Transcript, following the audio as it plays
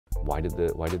Why did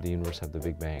the universe have the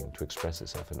Big Bang? To express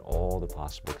itself in all the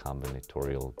possible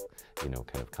combinatorial,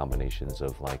 kind of combinations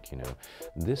of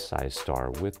this size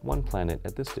star with one planet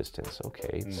at this distance.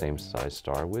 Okay, same size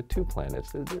star with two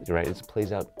planets, right? It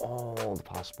plays out all the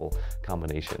possible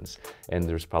combinations. And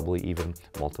there's probably even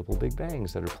multiple Big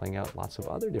Bangs that are playing out lots of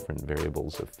other different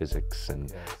variables of physics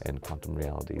and quantum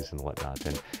realities and whatnot.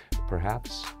 And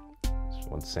perhaps,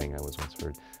 one saying I once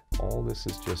heard, all this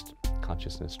is just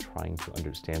consciousness trying to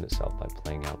understand itself by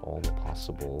playing out all the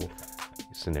possible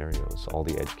scenarios, all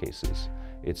the edge cases.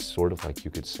 It's sort of like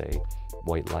you could say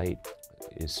white light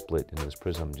is split in this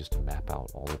prism just to map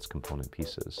out all its component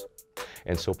pieces.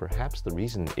 And so perhaps the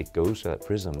reason it goes to that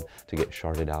prism to get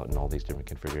sharded out in all these different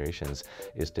configurations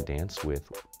is to dance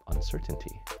with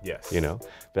uncertainty. Yes.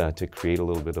 To create a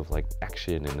little bit of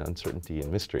action and uncertainty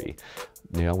and mystery.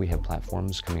 We have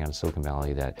platforms coming out of Silicon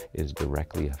Valley that is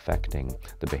directly affecting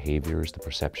the behaviors, the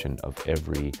perception of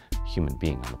every human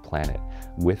being on the planet.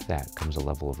 With that comes a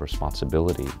level of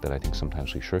responsibility that I think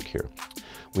sometimes we shirk here.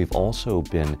 We've also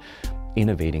been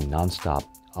innovating nonstop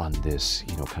on this,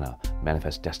 kind of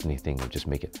manifest destiny thing of just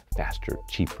make it faster,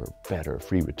 cheaper, better,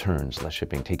 free returns, less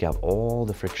shipping, take out all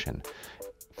the friction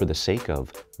for the sake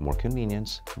of more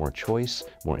convenience, more choice,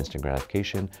 more instant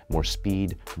gratification, more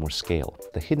speed, more scale.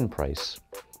 The hidden price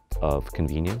of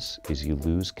convenience is you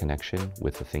lose connection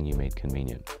with the thing you made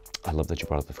convenient. I love that you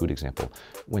brought up the food example.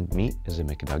 When meat is a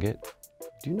McNugget,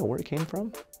 do you know where it came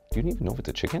from? Do you even know if it's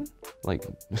a chicken?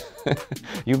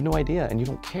 You have no idea, and you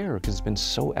don't care because it's been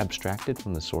so abstracted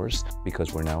from the source,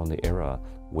 because we're now in the era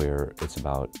where it's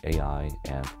about AI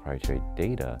and proprietary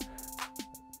data,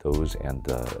 those and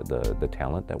the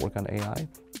talent that work on AI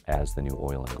as the new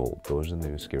oil and gold. Those are the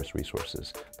new scarce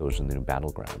resources. Those are the new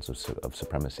battlegrounds of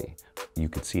supremacy. You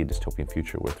could see a dystopian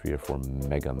future where 3 or 4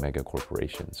 mega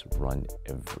corporations run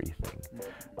everything.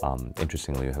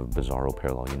 Interestingly, you have a bizarro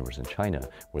parallel universe in China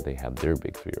where they have their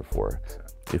big 3 or 4.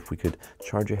 If we could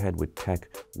charge ahead with tech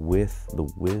with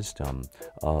the wisdom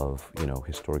of,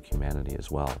 historic humanity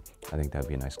as well, I think that'd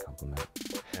be a nice compliment.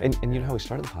 And how we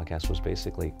started the podcast was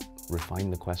basically refine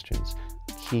the questions,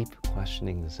 keep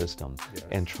questioning the system,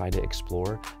 and try to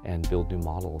explore and build new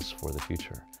models for the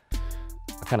future.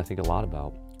 I kind of think a lot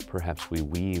about perhaps we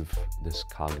weave this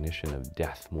cognition of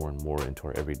death more and more into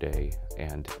our everyday,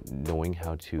 and knowing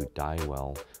how to die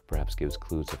well perhaps gives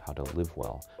clues of how to live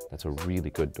well. That's a really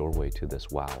good doorway to this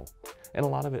wow. And a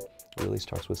lot of it really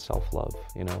starts with self-love,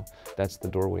 That's the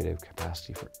doorway to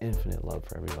capacity for infinite love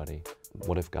for everybody.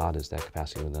 What if God is that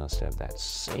capacity within us to have that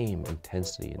same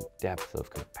intensity and depth of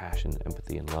compassion,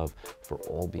 empathy, and love for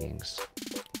all beings,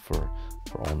 for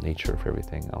all nature, for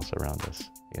everything else around us,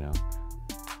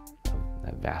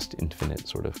 That vast, infinite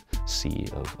sort of sea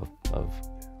of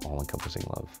all-encompassing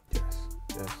love. Yes.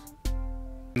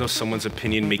 Though someone's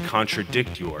opinion may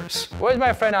contradict yours. Where's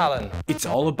my friend Alan? It's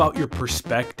all about your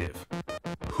perspective.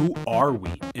 Who are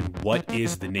we, and what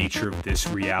is the nature of this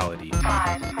reality?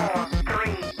 5, 4,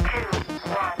 3, 2,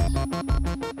 1.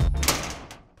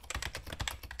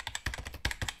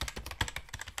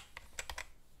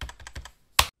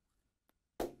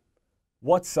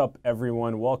 What's up,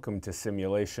 everyone? Welcome to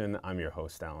Simulation. I'm your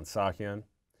host, Alan Sakian.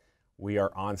 We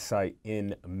are on site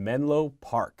in Menlo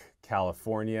Park,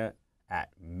 California at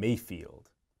Mayfield.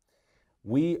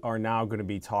 We are now going to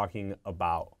be talking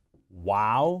about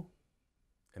wow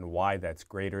and why that's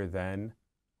greater than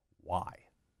why.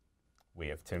 We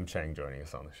have Tim Chang joining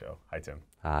us on the show. Hi, Tim.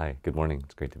 Hi, good morning.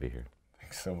 It's great to be here.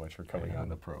 Thanks so much for coming on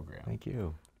the program. Thank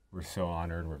you. We're so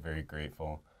honored. We're very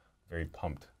grateful, very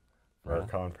pumped for our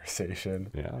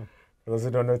conversation. Yeah. For those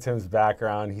who don't know Tim's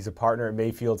background, he's a partner at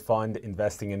Mayfield Fund,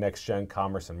 investing in next-gen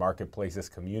commerce and marketplaces,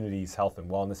 communities, health and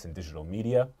wellness, and digital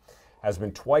media. Has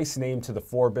been twice named to the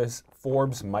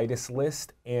Forbes Midas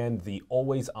List and the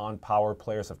AlwaysOn Power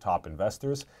Players of top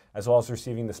investors, as well as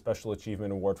receiving the Special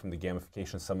Achievement Award from the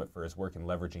Gamification Summit for his work in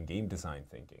leveraging game design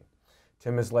thinking.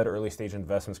 Tim has led early-stage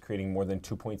investments, creating more than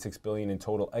 $2.6 billion in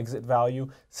total exit value,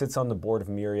 sits on the board of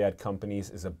Myriad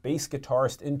companies, is a bass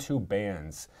guitarist in 2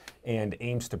 bands, and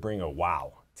aims to bring a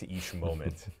wow to each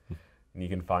moment. And you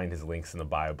can find his links in the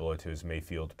bio below to his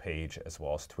Mayfield page, as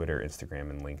well as Twitter, Instagram,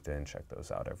 and LinkedIn. Check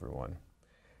those out, everyone.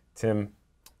 Tim,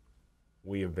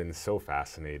 we have been so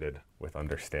fascinated with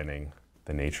understanding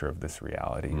the nature of this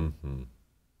reality. Mm-hmm.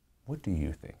 What do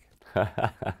you think?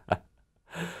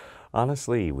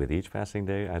 Honestly, with each passing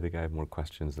day, I think I have more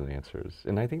questions than answers.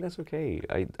 And I think that's okay.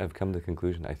 I've come to the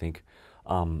conclusion, I think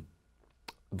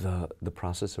the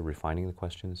process of refining the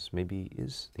questions maybe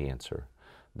is the answer.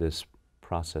 This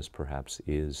process perhaps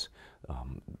is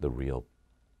the real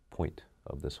point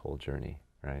of this whole journey,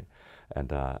 right?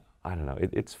 And I don't know,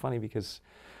 it's funny because,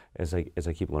 as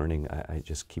I keep learning, I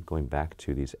just keep going back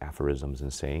to these aphorisms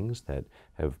and sayings that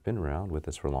have been around with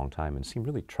us for a long time and seem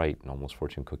really trite and almost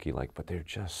fortune cookie-like, but they're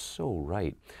just so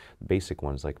right. Basic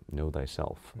ones like know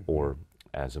thyself, or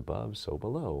as above, so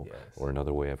below. Yes. Or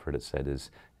another way I've heard it said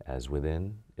is, as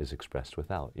within is expressed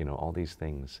without. You know, all these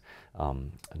things.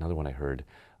 Another one I heard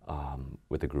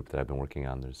with a group that I've been working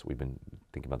on, we've been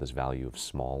thinking about this value of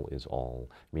small is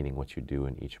all, meaning what you do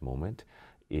in each moment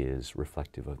is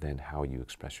reflective of then how you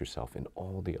express yourself in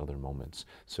all the other moments.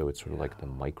 So it's sort of like the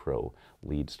micro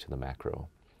leads to the macro.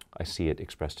 I see it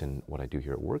expressed in what I do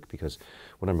here at work, because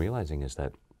what I'm realizing is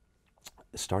that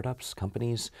startups,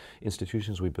 companies,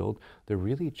 institutions we build, they're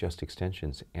really just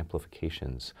extensions,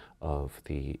 amplifications of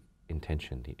the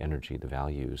intention, the energy, the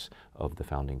values of the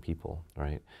founding people,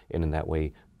 right? And in that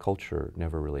way, culture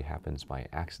never really happens by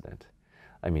accident.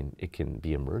 I mean, it can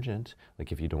be emergent,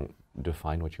 like if you don't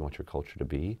define what you want your culture to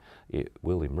be, it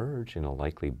will emerge and it'll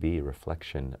likely be a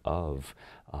reflection of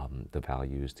the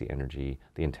values, the energy,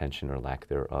 the intention or lack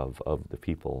thereof of the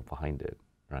people behind it,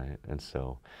 right? And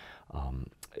so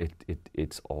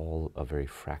it's all a very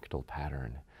fractal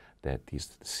pattern, that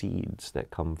these seeds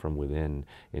that come from within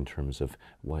in terms of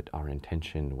what our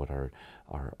intention, what our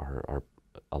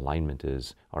alignment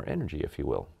is, our energy, if you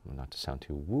will. Not to sound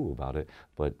too woo about it,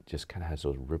 but just kind of has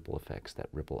those ripple effects that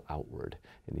ripple outward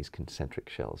in these concentric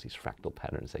shells, these fractal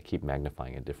patterns that keep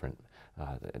magnifying at different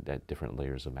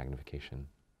layers of magnification,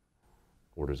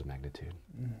 orders of magnitude.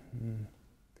 Mm-hmm.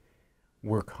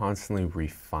 We're constantly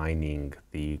refining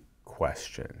the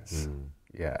questions.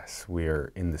 Yes,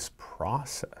 we're in this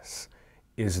process.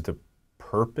 Is the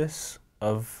purpose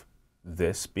of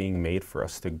this being made for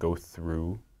us to go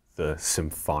through the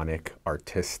symphonic,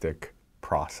 artistic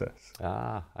process?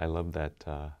 Ah, I love that,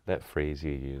 that phrase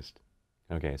you used.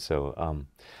 Okay, so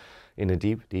in a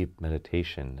deep, deep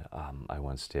meditation I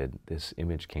once did, this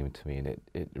image came to me, and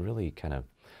it really kind of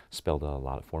spelled out a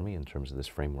lot for me in terms of this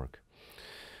framework.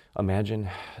 Imagine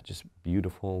just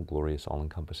beautiful, glorious,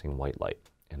 all-encompassing white light,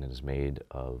 and it is made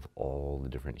of all the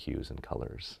different hues and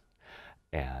colors.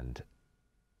 And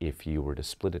if you were to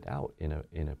split it out in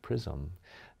a prism,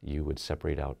 you would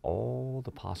separate out all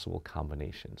the possible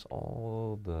combinations,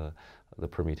 all the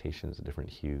permutations of different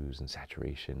hues and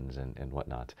saturations and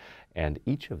whatnot. And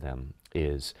each of them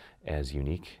is as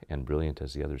unique and brilliant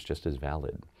as the others, just as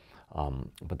valid.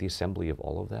 But the assembly of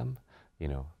all of them, you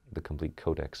know, the complete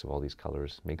codex of all these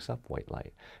colors makes up white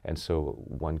light. And so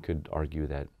one could argue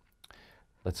that,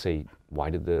 let's say, why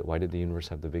did the universe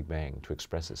have the Big Bang? To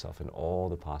express itself in all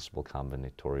the possible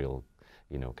combinatorial,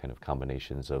 you know, kind of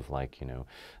combinations of, like, you know,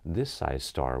 this size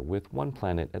star with one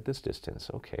planet at this distance.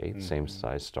 Okay, same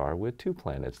size star with two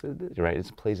planets, right?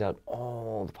 It plays out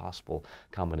all the possible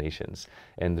combinations.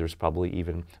 And there's probably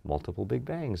even multiple Big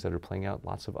Bangs that are playing out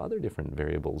lots of other different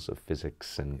variables of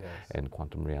physics and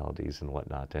quantum realities and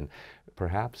whatnot. And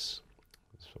perhaps,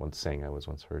 one saying I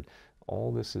once heard,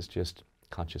 all this is just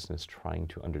consciousness trying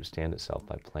to understand itself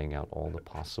by playing out all the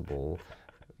possible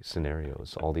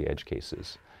scenarios, all the edge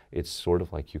cases. It's sort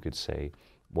of like, you could say,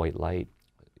 white light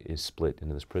is split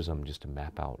into this prism just to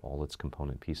map out all its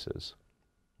component pieces.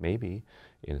 Maybe,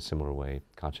 in a similar way,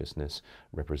 consciousness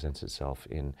represents itself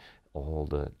in all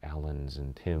the Allens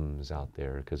and Tims out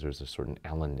there, because there's a certain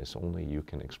Allenness only you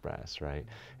can express, right?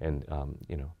 And,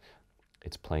 you know,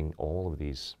 it's playing all of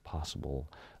these possible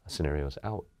scenarios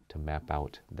out to map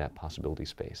out that possibility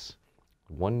space.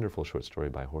 Wonderful short story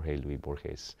by Jorge Luis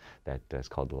Borges that is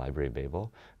called The Library of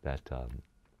Babel, that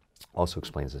also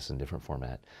explains this in a different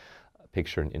format.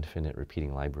 Picture an infinite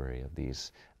repeating library of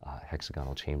these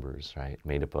hexagonal chambers, right?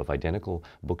 Made up of identical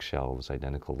bookshelves,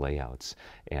 identical layouts,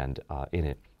 and in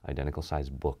it, identical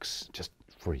sized books, just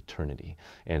for eternity.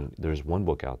 And there's one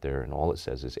book out there, and all it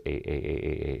says is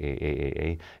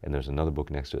A, and there's another book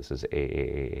next to it that says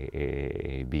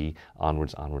A, B,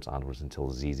 onwards, onwards, onwards until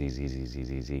Z, Z, Z, Z, Z,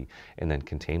 Z, Z. And then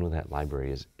contained within that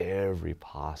library is every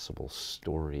possible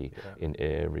story in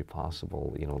every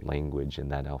possible, you know, language in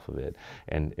that alphabet.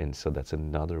 And so that's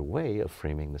another way of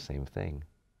framing the same thing.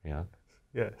 Yeah?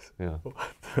 Yes. Yeah.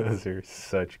 Those are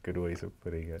such good ways of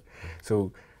putting it.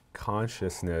 So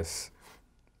consciousness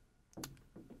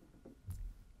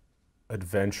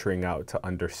adventuring out to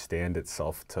understand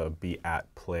itself, to be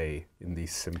at play in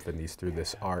these symphonies through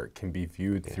this art, can be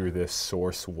viewed through this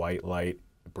source white light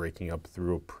breaking up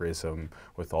through a prism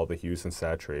with all the hues and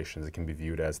saturations. It can be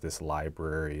viewed as this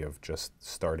library of just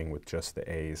starting with just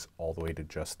the A's all the way to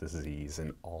just the Z's,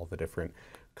 and all the different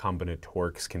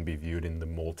combinatorics can be viewed in the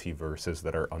multiverses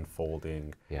that are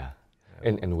unfolding. Yeah.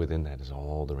 And within that is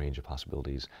all the range of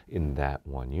possibilities in that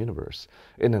one universe.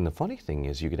 And then the funny thing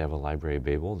is you could have a library of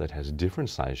Babel that has different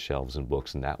size shelves and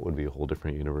books, and that would be a whole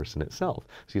different universe in itself.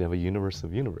 So you'd have a universe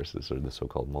of universes, or the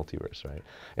so-called multiverse, right?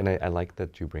 And I like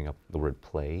that you bring up the word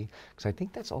play, because I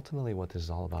think that's ultimately what this is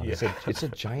all about. Yeah. It's a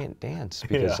giant dance,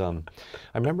 because I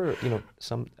remember,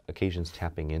 some occasions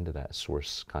tapping into that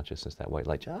source consciousness, that white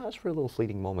light, just for a little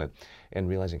fleeting moment, and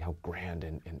realizing how grand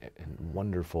and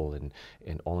wonderful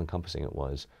and all-encompassing it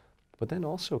was. But then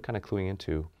also kind of cluing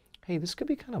into, hey, this could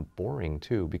be kind of boring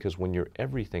too, because when you're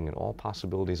everything and all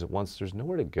possibilities at once, there's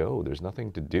nowhere to go, there's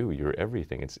nothing to do, you're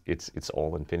everything, it's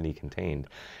all infinity contained.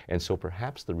 And so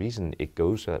perhaps the reason it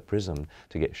goes to that prism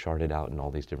to get sharded out in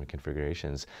all these different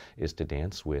configurations is to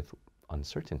dance with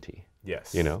uncertainty.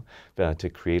 Yes. To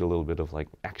create a little bit of like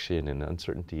action and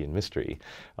uncertainty and mystery.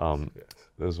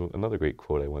 There's another great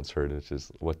quote I once heard, which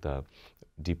is, what the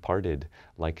departed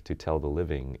like to tell the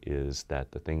living is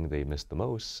that the thing they miss the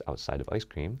most outside of ice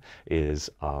cream is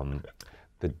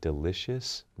the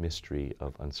delicious mystery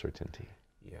of uncertainty.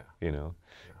 Yeah.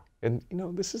 And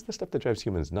this is the stuff that drives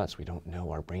humans nuts. We don't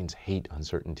know. Our brains hate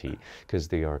uncertainty because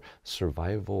they are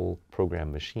survival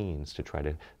program machines to try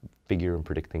to figure and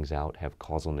predict things out, have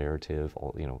causal narrative,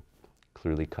 all,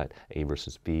 clearly cut A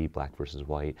versus B, black versus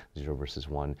white, 0 versus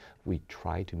 1. We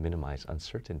try to minimize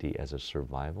uncertainty as a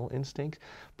survival instinct,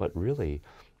 but really,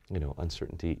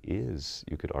 uncertainty is,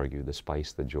 you could argue, the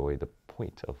spice, the joy, the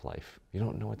point of life. You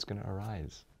don't know what's going to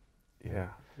arise. Yeah.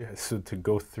 So to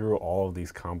go through all of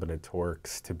these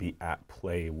combinatorics, to be at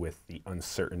play with the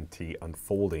uncertainty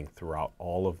unfolding throughout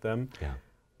all of them. Yeah.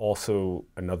 Also,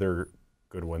 another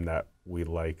good one that we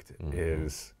liked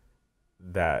is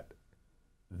that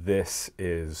this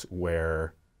is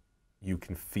where you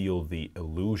can feel the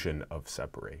illusion of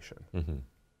separation.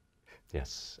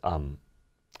 Yes.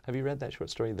 Have you read that short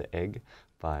story, The Egg,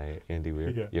 by Andy Weir?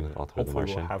 Yeah. Author of The Hopefully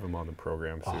Martian. we'll have him on the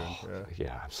program soon.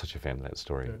 Yeah, I'm such a fan of that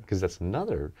story, because that's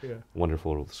another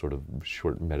wonderful sort of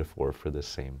short metaphor for this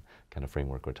same kind of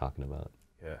framework we're talking about.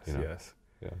 Yes, yes.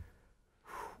 Yeah.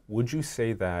 Would you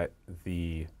say that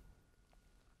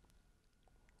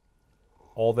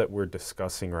all that we're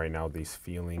discussing right now, these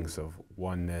feelings of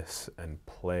oneness and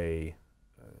play,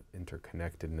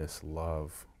 interconnectedness,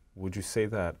 love, would you say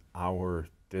that our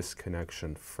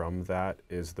disconnection from that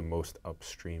is the most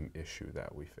upstream issue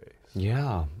that we face?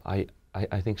 Yeah,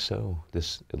 I think so.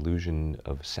 This illusion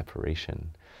of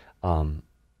separation. At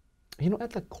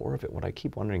the core of it, what I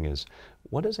keep wondering is,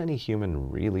 what does any human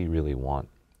really, really want?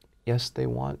 Yes, they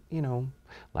want,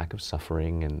 lack of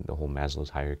suffering and the whole Maslow's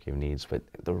hierarchy of needs, but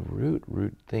the root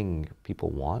thing people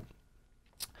want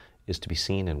is to be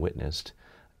seen and witnessed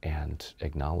and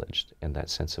acknowledged, and that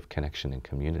sense of connection and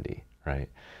community, right?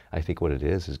 I think what it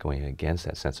is going against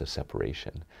that sense of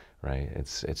separation, right?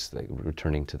 It's like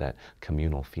returning to that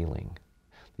communal feeling.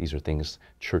 These are things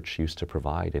church used to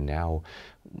provide, and now,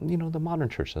 the modern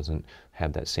church doesn't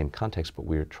have that same context, but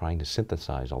we're trying to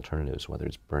synthesize alternatives, whether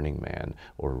it's Burning Man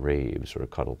or raves or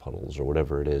cuddle puddles or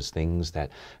whatever it is, things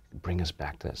that bring us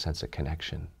back to that sense of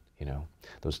connection,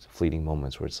 those fleeting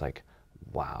moments where it's like,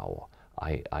 wow,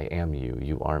 I am you,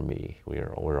 you are me,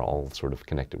 we're all sort of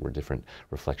connected, we're different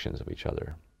reflections of each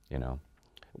other,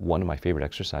 One of my favorite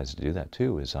exercises to do that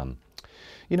too is,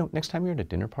 next time you're at a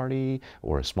dinner party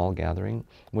or a small gathering,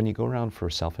 when you go around for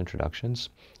self-introductions,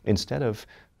 instead of,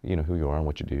 who you are and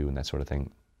what you do and that sort of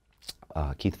thing,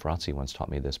 Keith Ferrazzi once taught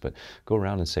me this, but go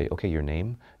around and say, okay, your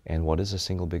name, and what is the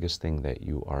single biggest thing that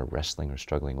you are wrestling or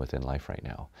struggling with in life right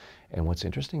now? And what's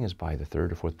interesting is by the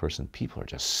third or fourth person, people are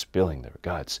just spilling their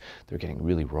guts. They're getting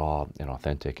really raw and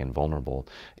authentic and vulnerable.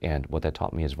 And what that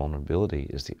taught me is vulnerability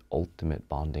is the ultimate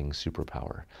bonding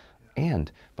superpower.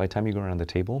 And by the time you go around the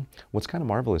table, what's kind of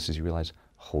marvelous is you realize,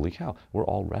 holy cow, we're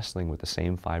all wrestling with the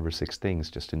same 5 or 6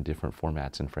 things, just in different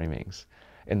formats and framings.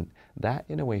 And that,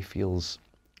 in a way, feels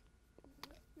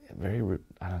very,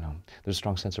 I don't know, there's a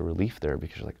strong sense of relief there,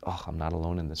 because you're like, oh, I'm not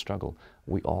alone in the struggle.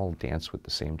 We all dance with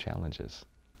the same challenges.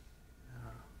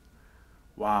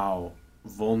 Wow.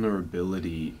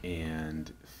 Vulnerability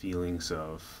and feelings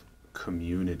of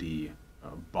community,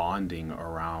 bonding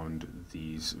around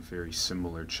these very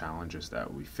similar challenges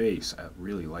that we face. I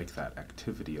really like that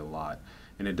activity a lot.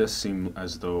 And it does seem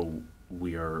as though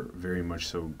we are very much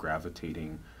so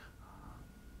gravitating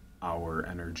our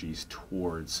energies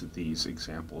towards these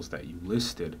examples that you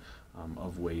listed,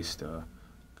 of ways to,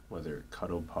 whether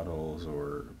cuddle puddles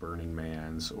or Burning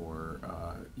Mans, or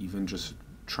even just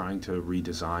trying to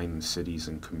redesign cities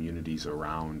and communities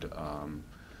around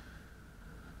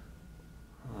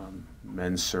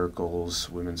men's circles,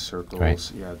 women's circles,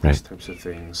 right. these types of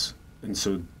things. And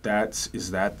so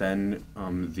is that then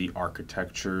the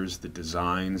architectures, the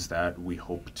designs that we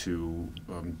hope to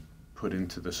put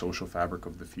into the social fabric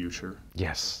of the future?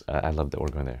 Yes, I love that we're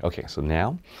going there. Okay, so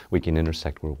now we can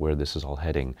intersect where this is all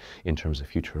heading in terms of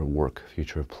future of work,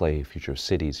 future of play, future of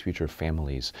cities, future of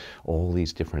families, all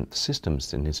these different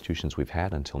systems and institutions we've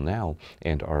had until now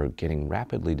and are getting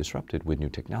rapidly disrupted with new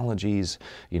technologies,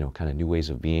 kind of new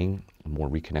ways of being, more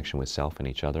reconnection with self and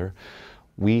each other.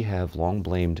 We have long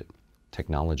blamed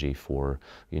technology for,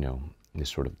 this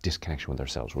sort of disconnection with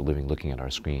ourselves. We're living looking at our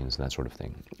screens and that sort of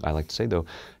thing. I like to say, though,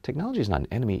 technology is not an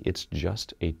enemy, it's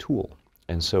just a tool.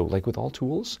 And so, like with all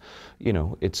tools,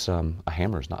 it's a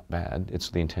hammer is not bad. It's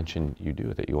the intention you do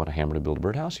with it. You want a hammer to build a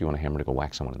birdhouse, you want a hammer to go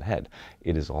whack someone in the head.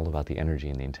 It is all about the energy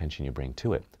and the intention you bring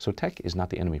to it. So tech is not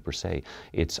the enemy per se.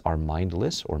 It's our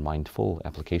mindless or mindful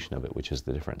application of it, which is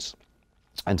the difference.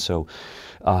 And so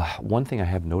one thing I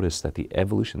have noticed that the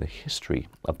evolution, the history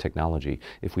of technology,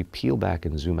 if we peel back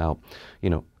and zoom out,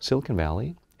 Silicon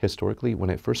Valley, historically,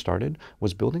 when it first started,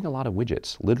 was building a lot of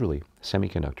widgets, literally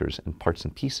semiconductors and parts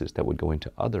and pieces that would go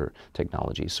into other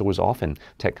technologies. So it was often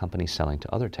tech companies selling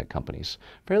to other tech companies,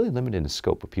 fairly limited in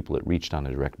scope of people it reached on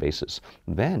a direct basis.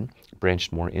 Then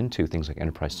branched more into things like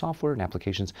enterprise software and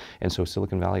applications. And so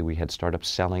Silicon Valley, we had startups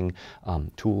selling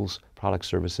tools, products,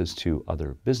 services to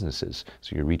other businesses.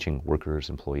 So you're reaching workers,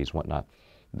 employees, whatnot.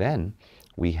 Then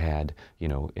we had,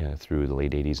 through the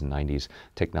late 80s and 90s,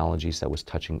 technologies that was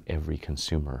touching every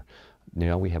consumer.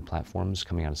 Now we have platforms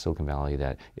coming out of Silicon Valley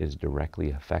that is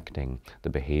directly affecting the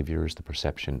behaviors, the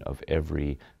perception of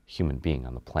every human being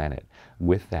on the planet.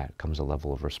 With that comes a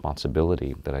level of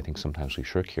responsibility that I think sometimes we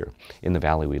shirk here. In the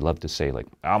Valley, we love to say, like,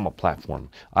 I'm a platform.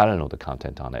 I don't know the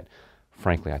content on it.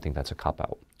 Frankly, I think that's a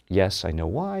cop-out. Yes, I know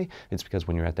why. It's because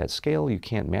when you're at that scale, you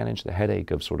can't manage the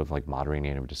headache of sort of like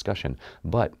moderating a discussion.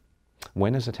 But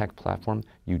when as a tech platform,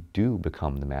 you do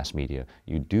become the mass media,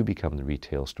 you do become the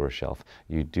retail store shelf,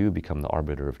 you do become the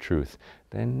arbiter of truth,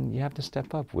 then you have to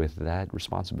step up with that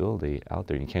responsibility out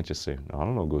there. You can't just say, I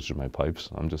don't know what goes through my pipes,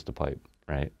 I'm just a pipe,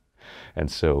 right? And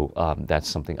so that's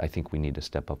something I think we need to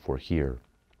step up for here.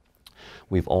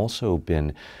 We've also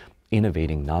been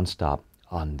innovating nonstop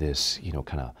on this,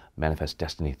 kind of manifest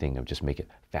destiny thing of just make it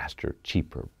faster,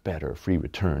 cheaper, better, free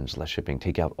returns, less shipping,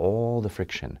 take out all the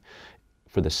friction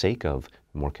for the sake of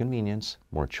more convenience,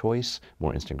 more choice,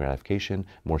 more instant gratification,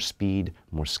 more speed,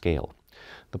 more scale.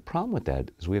 The problem with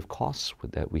that is we have costs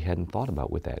with that we hadn't thought about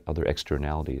with that, other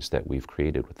externalities that we've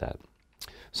created with that.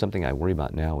 Something I worry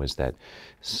about now is that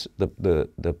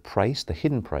the price, the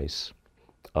hidden price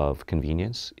of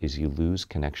convenience is you lose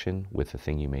connection with the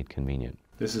thing you made convenient.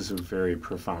 This is a very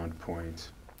profound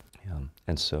point. Yeah.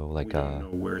 And so, like, we don't know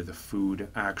where the food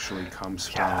actually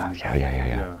comes yeah,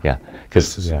 from. Yeah.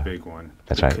 This is a big one.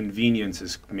 That's the right. Convenience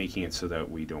is making it so that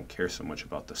we don't care so much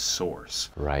about the source,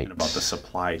 right, and about the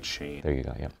supply chain. There you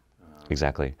go. Yeah,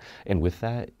 exactly. And with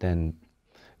that, then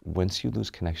once you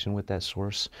lose connection with that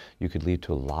source, you could lead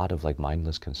to a lot of like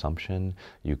mindless consumption.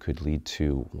 You could lead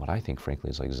to what I think,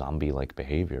 frankly, is like zombie-like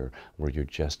behavior, where you're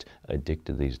just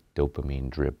addicted to these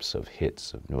dopamine drips of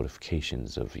hits, of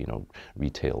notifications, of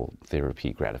retail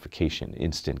therapy gratification,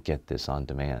 instant get this on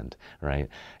demand, right?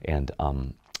 And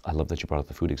I love that you brought up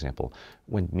the food example.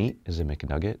 When meat is a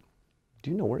McNugget,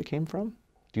 do you know where it came from?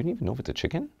 Do you even know if it's a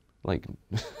chicken? Like,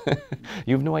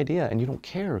 you have no idea, and you don't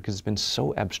care because it's been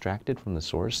so abstracted from the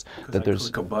source that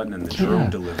there's... click a button and the drone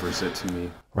delivers it to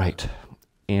me. Right.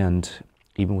 And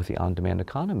even with the on-demand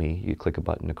economy, you click a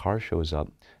button, a car shows up.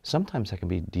 Sometimes that can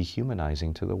be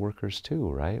dehumanizing to the workers too,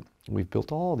 right? We've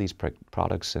built all these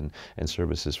products and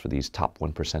services for these top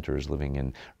 1%ers living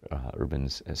in urban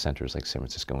centers like San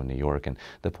Francisco and New York, and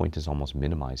the point is almost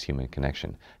minimize human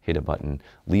connection. Hit a button,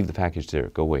 leave the package there,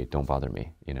 go away, don't bother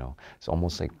me, It's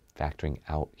almost like factoring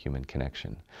out human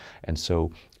connection. And so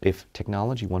if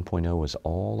technology 1.0 is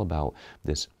all about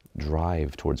this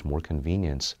drive towards more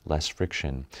convenience, less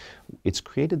friction, it's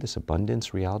created this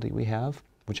abundance reality we have,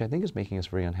 which I think is making us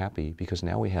very unhappy, because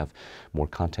now we have more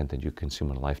content than you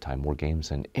consume in a lifetime, more games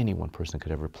than any one person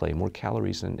could ever play, more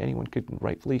calories than anyone could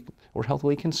rightfully or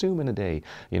healthily consume in a day.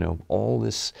 All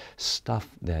this stuff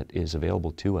that is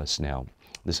available to us now,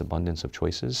 this abundance of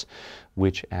choices,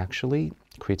 which actually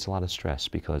creates a lot of stress,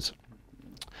 because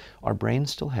our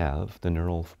brains still have the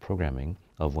neural programming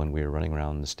of when we were running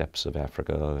around the steppes of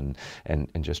Africa and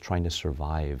just trying to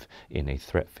survive in a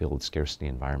threat-filled scarcity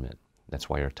environment. That's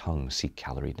why our tongues seek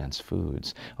calorie-dense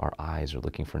foods. Our eyes are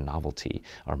looking for novelty.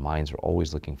 Our minds are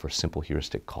always looking for simple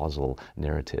heuristic causal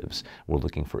narratives. We're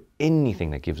looking for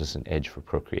anything that gives us an edge for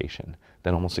procreation.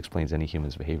 That almost explains any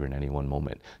human's behavior in any one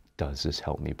moment. Does this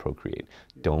help me procreate?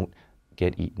 Don't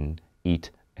get eaten.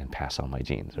 Eat and pass on my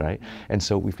genes, right? And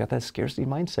so we've got that scarcity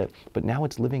mindset, but now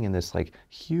it's living in this like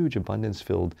huge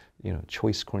abundance-filled,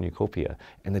 choice cornucopia,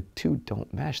 and the two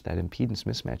don't mesh. That impedance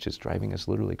mismatch is driving us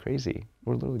literally crazy.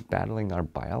 We're literally battling our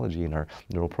biology and our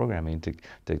neural programming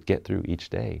to get through each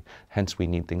day. Hence, we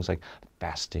need things like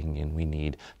fasting, and we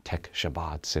need tech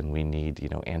Shabbats, and we need,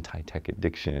 anti-tech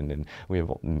addiction, and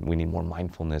we need more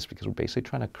mindfulness, because we're basically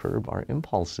trying to curb our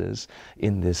impulses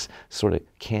in this sort of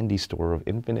candy store of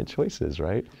infinite choices,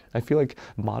 right? I feel like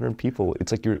modern people,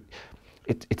 it's like you're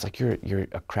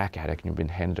a crack addict and you've been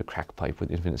handed a crack pipe with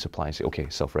infinite supply and say, okay,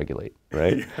 self-regulate,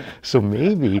 right? So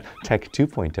maybe Tech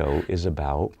 2.0 is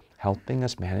about helping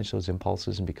us manage those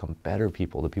impulses and become better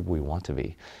people, the people we want to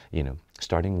be,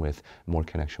 starting with more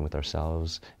connection with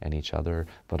ourselves and each other,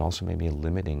 but also maybe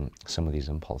limiting some of these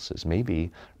impulses,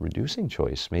 maybe reducing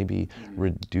choice, maybe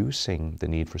reducing the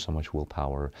need for so much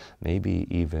willpower, maybe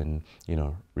even,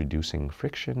 reducing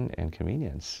friction and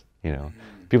convenience.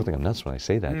 People think I'm nuts when I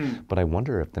say that, but I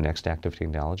wonder if the next act of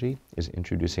technology is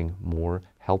introducing more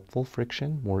helpful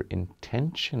friction, more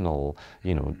intentional,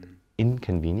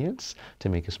 inconvenience to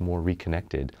make us more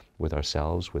reconnected with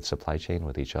ourselves, with supply chain,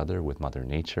 with each other, with Mother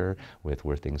Nature, with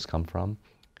where things come from,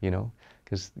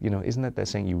 because, isn't that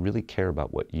saying you really care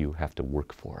about what you have to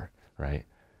work for, right?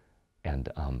 And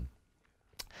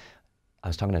I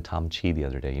was talking to Tom Chi the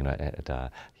other day,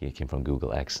 he came from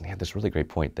Google X, and he had this really great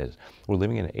point that we're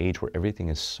living in an age where everything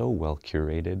is so well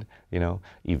curated,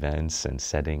 events and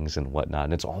settings and whatnot,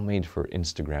 and it's all made for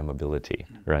Instagrammability,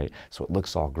 right? So it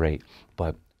looks all great,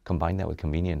 but combine that with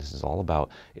convenience is all about,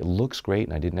 it looks great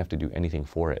and I didn't have to do anything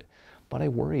for it. But I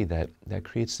worry that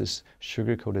creates this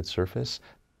sugar-coated surface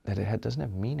that doesn't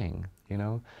have meaning,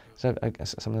 So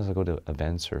sometimes I go to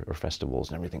events or festivals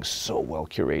and everything's so well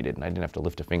curated and I didn't have to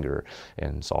lift a finger,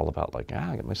 and it's all about like,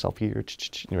 I got myself here,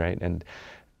 right? And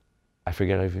I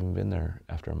forget I've even been there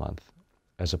after a month,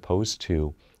 as opposed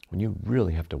to when you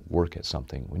really have to work at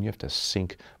something, when you have to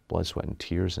sink blood, sweat, and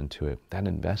tears into it, that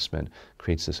investment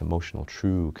creates this emotional,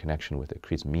 true connection with it,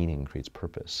 creates meaning, creates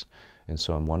purpose. And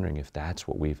so I'm wondering if that's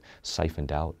what we've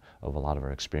siphoned out of a lot of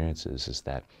our experiences, is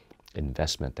that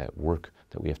investment, that work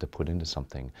that we have to put into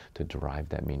something to derive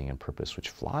that meaning and purpose, which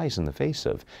flies in the face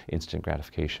of instant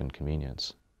gratification,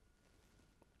 convenience.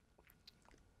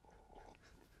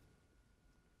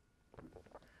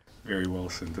 Very well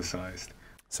synthesized.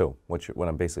 So what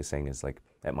I'm basically saying is, like,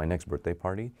 at my next birthday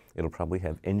party, it'll probably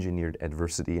have engineered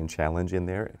adversity and challenge in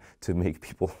there to make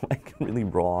people like really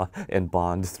raw and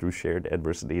bond through shared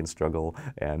adversity and struggle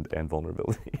and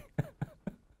vulnerability.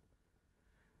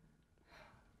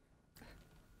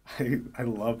 I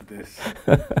love this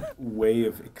way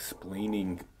of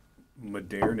explaining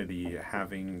modernity,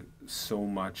 having so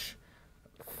much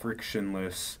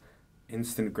frictionless,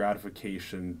 instant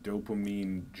gratification,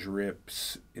 dopamine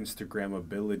drips,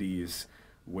 Instagrammabilities,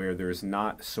 where there's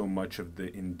not so much of the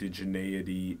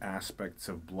indigeneity aspects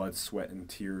of blood, sweat, and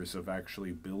tears of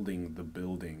actually building the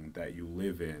building that you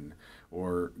live in,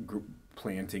 or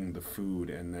planting the food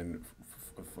and then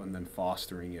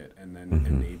fostering it and then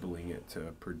enabling it to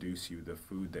produce you the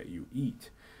food that you eat.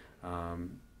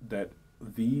 That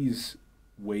these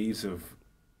ways of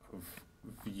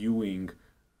viewing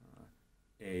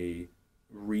a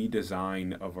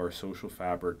redesign of our social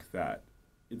fabric that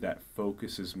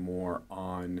focuses more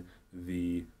on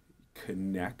the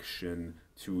connection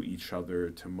to each other,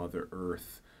 to Mother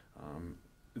Earth,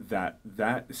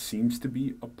 that seems to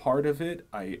be a part of it.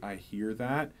 I hear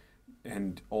that.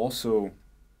 And also,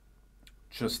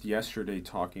 just yesterday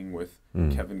talking with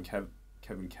Kevin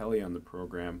Kelly on the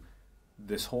program,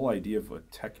 this whole idea of a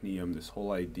technium, this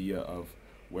whole idea of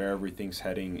where everything's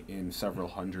heading in several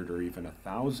hundred or even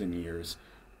 1,000 years,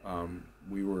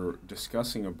 we were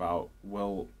discussing about,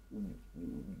 well,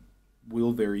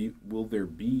 will there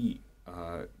be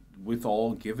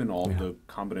given all the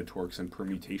combinatorics and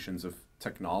permutations of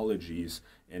technologies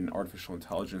and artificial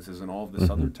intelligences and all of this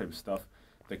other type of stuff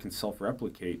that can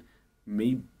self-replicate,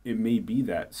 it may be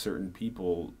that certain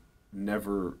people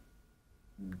never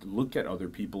look at other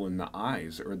people in the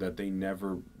eyes, or that they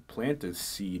never plant a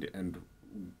seed and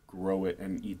grow it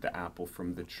and eat the apple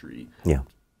from the tree. Yeah.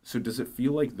 So does it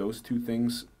feel like those two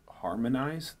things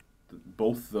harmonize,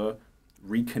 both the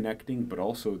reconnecting but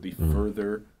also the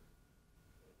further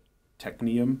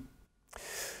technium?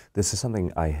 This is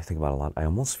something I think about a lot. I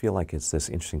almost feel like it's this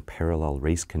interesting parallel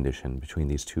race condition between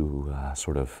these two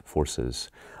sort of forces.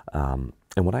 And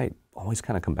what I always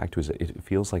kind of come back to is that it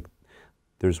feels like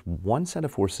there's one set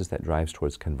of forces that drives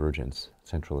towards convergence,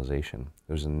 centralization.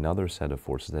 There's another set of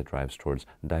forces that drives towards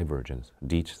divergence,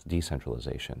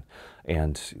 decentralization.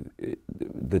 And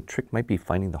the trick might be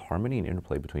finding the harmony and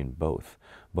interplay between both.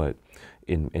 But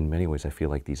in many ways, I feel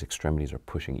like these extremities are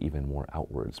pushing even more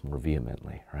outwards, more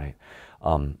vehemently, right?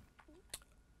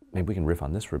 Maybe we can riff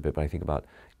on this for a bit, but I think about,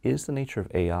 is the nature of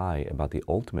AI about the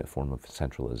ultimate form of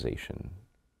centralization?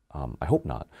 I hope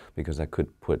not, because that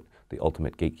could put the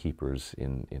ultimate gatekeepers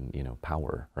in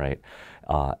power, right?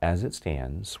 As it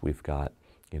stands, we've got,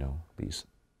 these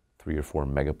 3 or 4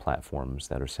 mega platforms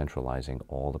that are centralizing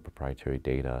all the proprietary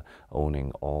data,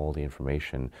 owning all the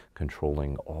information,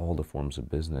 controlling all the forms of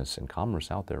business and commerce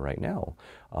out there right now,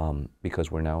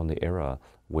 because we're now in the era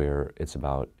where it's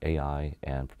about AI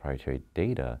and proprietary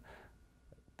data,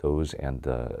 those and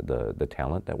the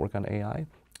talent that work on AI,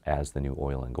 as the new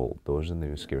oil and gold. Those are the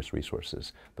new scarce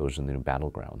resources. Those are the new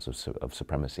battlegrounds of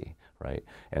supremacy, right?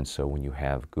 And so when you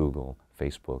have Google,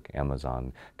 Facebook,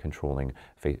 Amazon controlling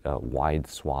wide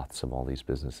swaths of all these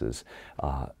businesses,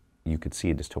 you could see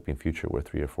a dystopian future where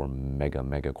 3 or 4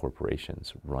 mega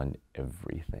corporations run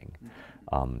everything.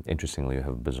 Interestingly, you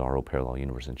have a bizarro parallel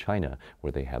universe in China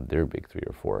where they have their big 3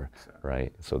 or 4,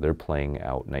 right? So they're playing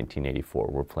out 1984.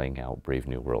 We're playing out Brave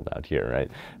New World out here,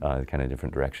 right? Kind of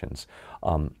different directions.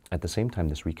 At the same time,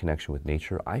 this reconnection with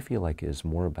nature, I feel like, is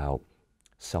more about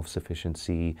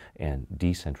self-sufficiency and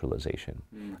decentralization.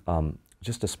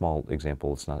 Just a small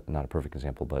example, it's not a perfect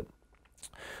example, but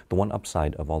the one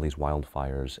upside of all these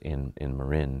wildfires in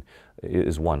Marin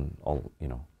is one,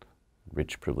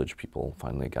 rich, privileged people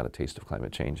finally got a taste of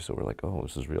climate change, so we're like, oh,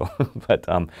 this is real. But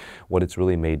what it's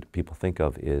really made people think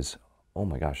of is, oh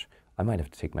my gosh, I might have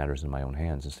to take matters in my own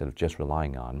hands instead of just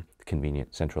relying on the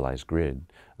convenient centralized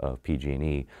grid of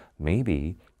PG&E.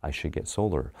 Maybe I should get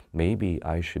solar. Maybe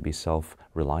I should be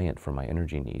self-reliant for my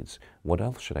energy needs. What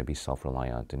else should I be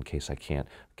self-reliant in case I can't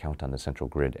count on the central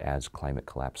grid as climate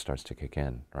collapse starts to kick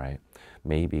in, right?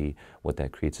 Maybe what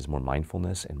that creates is more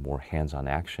mindfulness and more hands-on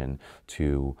action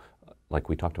to, like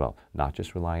we talked about, not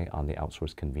just rely on the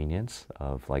outsourced convenience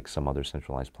of like some other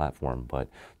centralized platform, but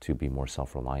to be more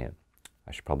self-reliant.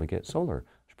 I should probably get solar.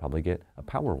 I should probably get a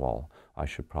power wall. I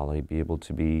should probably be able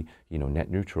to be, net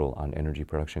neutral on energy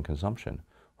production consumption.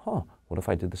 What if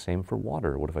I did the same for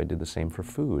water? What if I did the same for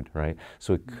food, right?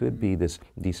 So it could be this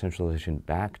decentralization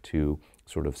back to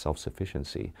sort of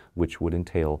self-sufficiency, which would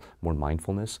entail more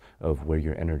mindfulness of where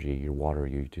your energy, your water,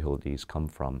 your utilities come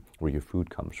from, where your food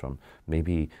comes from.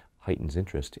 Maybe heightens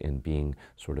interest in being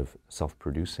sort of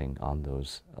self-producing on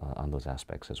those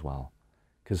aspects as well.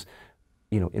 Because,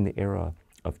 in the era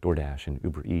of DoorDash and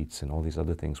Uber Eats and all these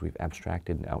other things, we've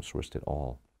abstracted and outsourced it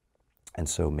all. And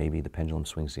so maybe the pendulum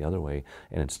swings the other way,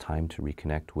 and it's time to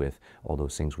reconnect with all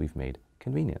those things we've made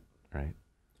convenient, right?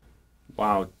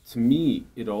 Wow. To me,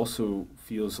 it also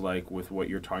feels like, with what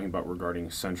you're talking about regarding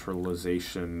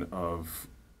centralization of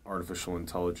artificial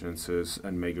intelligences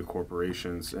and mega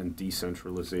corporations and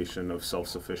decentralization of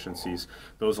self-sufficiencies,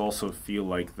 those also feel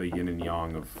like the yin and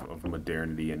yang of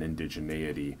modernity and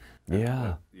indigeneity.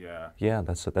 Yeah,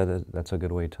 that's a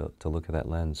good way to look at that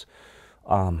lens.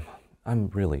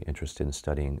 I'm really interested in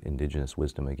studying indigenous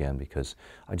wisdom again, because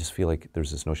I just feel like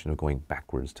there's this notion of going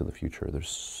backwards to the future. There's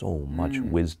so much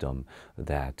wisdom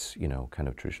that, kind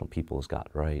of traditional peoples got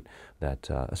right, that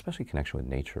especially connection with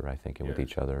nature, I think, and with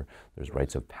each other. There's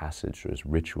rites of passage, there's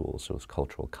rituals, there's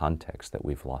cultural context that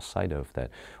we've lost sight of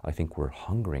that I think we're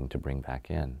hungering to bring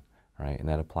back in. Right? And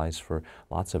that applies for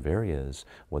lots of areas,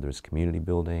 whether it's community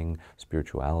building,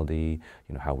 spirituality,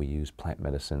 how we use plant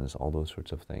medicines, all those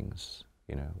sorts of things.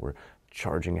 We're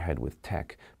charging ahead with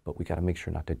tech, but we got to make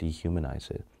sure not to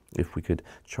dehumanize it. If we could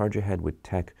charge ahead with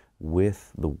tech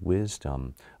with the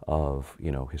wisdom of,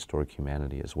 historic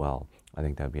humanity as well, I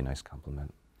think that would be a nice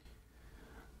complement.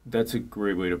 That's a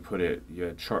great way to put it.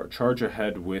 Yeah, charge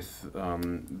ahead with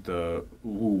the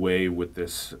Wu Wei, with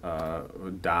this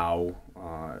Tao,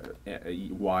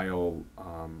 while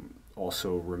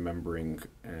also remembering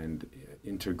and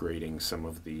integrating some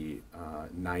of the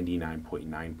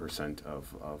 99.9%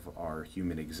 of our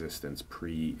human existence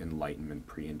pre-Enlightenment,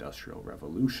 pre-Industrial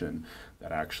Revolution,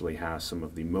 that actually has some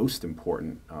of the most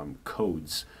important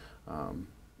codes.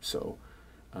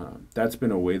 That's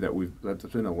been a way that's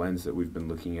been a lens that we've been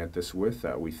looking at this with,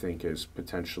 that we think is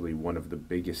potentially one of the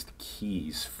biggest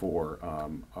keys for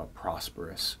a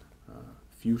prosperous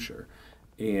future.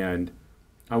 And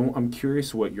I'm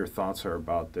curious what your thoughts are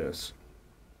about this.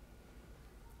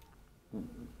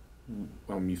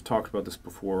 You've talked about this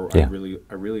before. Yeah.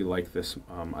 I really like this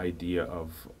idea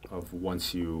of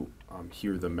once you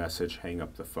hear the message, hang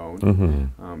up the phone.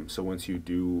 Mm-hmm. So once you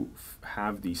do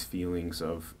have these feelings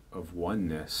of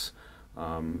oneness,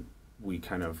 we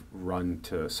kind of run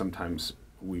to, sometimes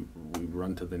we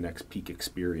run to the next peak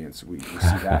experience. We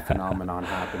see that phenomenon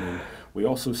happening. We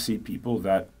also see people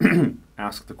that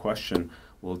ask the question,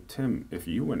 well, Tim, if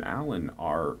you and Alan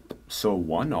are so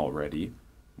one already,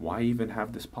 why even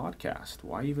have this podcast?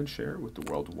 Why even share it with the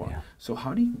world? Yeah. So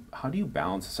how do you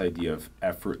balance this idea of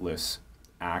effortless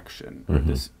action, or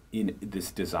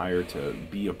this desire to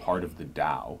be a part of the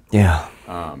Tao? Yeah.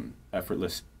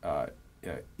 Effortless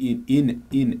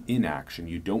in action.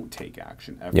 You don't take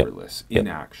action. Effortless in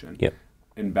action. Yep.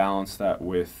 And balance that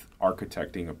with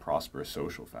architecting a prosperous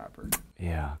social fabric.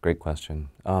 Yeah, great question.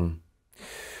 I'm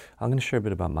going to share a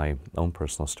bit about my own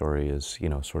personal story. Is,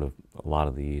 sort of a lot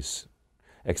of these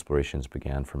explorations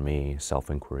began for me,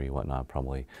 self-inquiry, whatnot,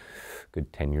 probably a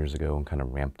good 10 years ago, and kind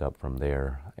of ramped up from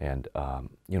there. And,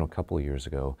 a couple of years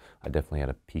ago, I definitely had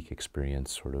a peak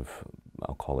experience, sort of,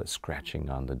 I'll call it scratching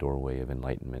on the doorway of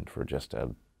enlightenment for just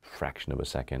a fraction of a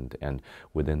second. And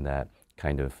within that,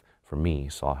 kind of, for me,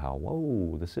 saw how,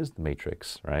 whoa, this is the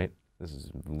Matrix, right? This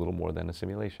is a little more than a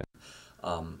simulation.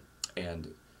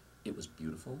 And it was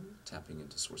beautiful, tapping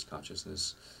into source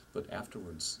consciousness, but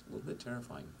afterwards, a little bit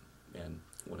terrifying. And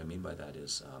what I mean by that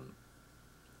is,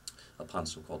 upon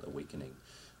so-called awakening,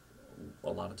 a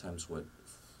lot of times what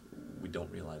we don't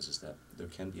realize is that there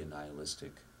can be a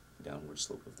nihilistic downward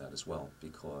slope of that as well,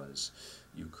 because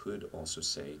you could also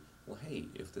say, well, hey,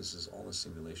 if this is all a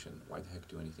simulation, why the heck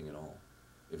do anything at all?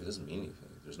 If it doesn't mean anything,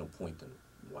 there's no point, then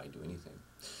why do anything?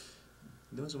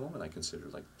 There was a moment I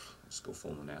considered, like, let's go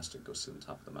full monastic, go sit on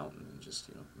top of the mountain and just,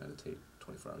 meditate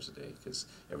 24 hours a day, because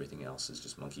everything else is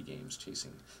just monkey games,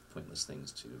 chasing pointless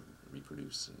things to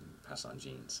reproduce and pass on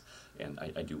genes. And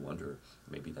I do wonder,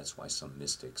 maybe that's why some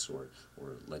mystics or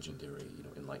legendary,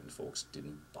 enlightened folks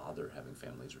didn't bother having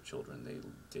families or children. They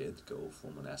did go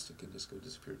full monastic and just go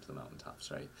disappear to the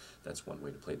mountaintops, right? That's one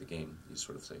way to play the game. You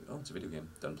sort of say, oh, it's a video game,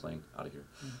 done playing, out of here.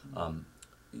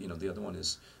 Mm-hmm. The other one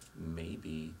is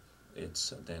maybe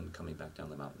it's then coming back down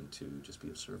the mountain to just be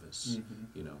of service,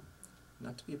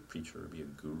 not to be a preacher or be a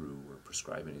guru or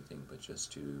prescribe anything, but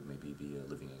just to maybe be a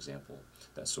living example,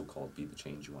 that so-called be the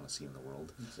change you want to see in the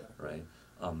world, right?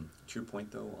 To your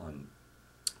point, though, on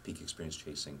peak experience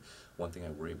chasing, one thing I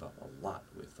worry about a lot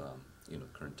with,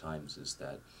 current times is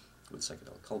that with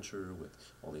psychedelic culture, with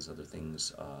all these other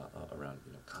things around,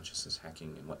 consciousness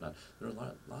hacking and whatnot, there are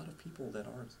a lot of people that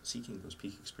are seeking those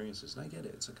peak experiences, and I get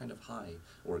it. It's a kind of high,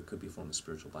 or it could be a form of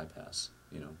spiritual bypass.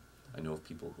 I know of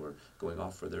people who are going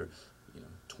off for their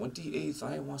 28th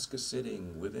ayahuasca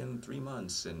sitting within 3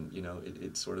 months, and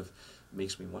it sort of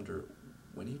makes me wonder,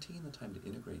 when are you taking the time to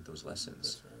integrate those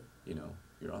lessons? That's right.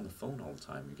 You're on the phone all the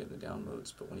time, you're getting the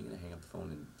downloads, but when are you going to hang up the phone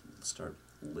and start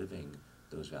living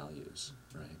those values,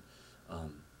 right?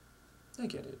 I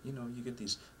get it. You get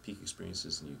these peak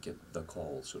experiences and you get the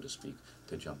call, so to speak,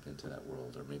 to jump into that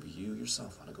world, or maybe you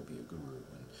yourself want to go be a guru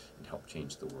and help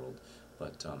change the world.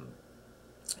 But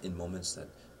in moments that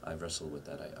I wrestled with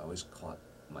that, I always caught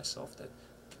myself that,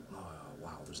 oh,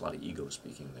 wow, there's a lot of ego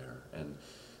speaking there. And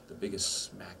the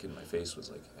biggest smack in my face was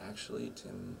like, actually,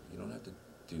 Tim, you don't have to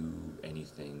do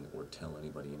anything or tell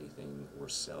anybody anything or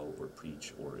sell or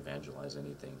preach or evangelize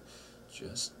anything.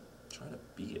 Just try to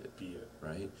be it,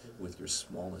 right? With your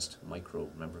smallest micro,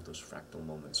 remember those fractal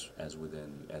moments as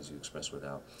you express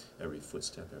without. Every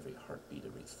footstep, every heartbeat,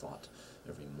 every thought,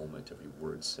 every moment, every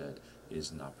word said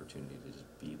is an opportunity to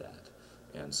just be that.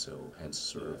 And so hence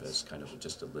serve as kind of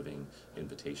just a living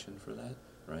invitation for that,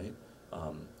 right?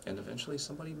 And eventually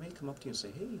somebody may come up to you and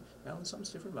say, hey, Alan, something's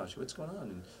different about you, what's going on?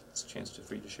 And it's a chance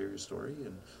for you to share your story,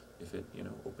 and if it,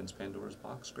 opens Pandora's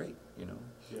box, great,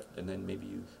 And then maybe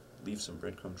you leave some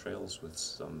breadcrumb trails with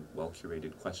some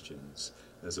well-curated questions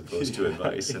as opposed to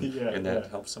advice, and that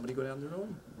helps somebody go down their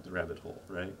own rabbit hole,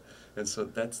 right? And so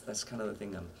that's kind of the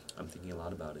thing I'm thinking a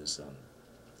lot about, is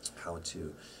how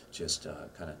to just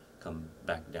kind of come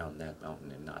back down that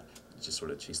mountain and not just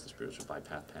sort of chase the spiritual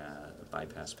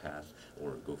bypass path,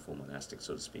 or go full monastic,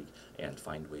 so to speak, and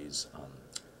find ways,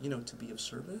 to be of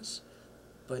service,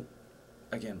 but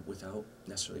again, without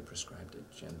necessarily prescribed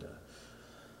agenda.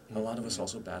 A lot of us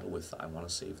also battle with I want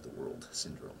to save the world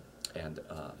syndrome. And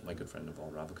my good friend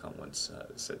Naval Ravikant once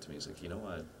said to me, he's like,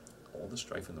 all the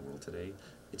strife in the world today,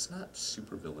 it's not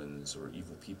supervillains or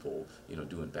evil people,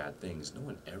 doing bad things. No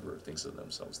one ever thinks of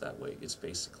themselves that way. It's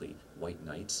basically white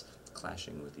knights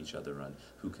clashing with each other on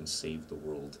who can save the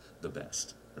world the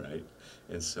best, right?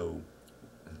 And so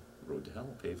road to hell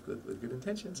paved with good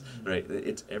intentions, right?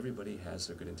 It's everybody has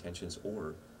their good intentions,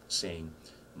 or saying,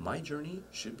 my journey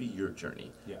should be your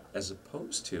journey, as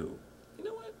opposed to, you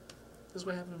know what, this is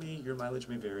what happened to me, your mileage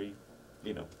may vary,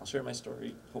 you know, I'll share my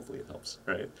story, hopefully it helps,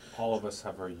 right? All of us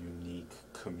have our unique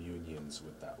communions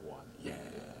with that one. Yeah.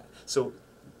 So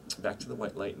back to the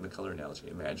white light and the color analogy.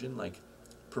 Imagine like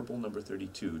purple number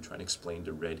 32 trying to explain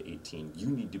to red 18, you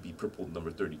need to be purple number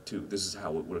 32. This is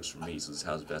how it works for me, so this is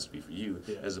how it's best to be for you,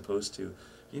 as opposed to,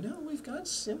 you know, we've got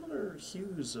similar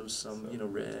hues of some, you know,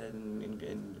 red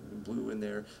and blue in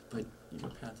there, but your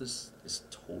path is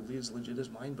totally as legit as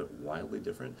mine, but wildly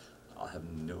different. I'll have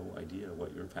no idea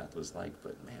what your path was like,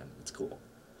 but man, it's cool,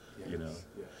 you know.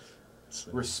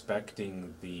 So.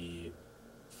 Respecting the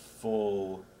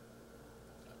full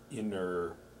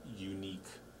inner unique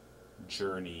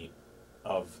journey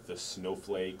of the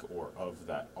snowflake, or of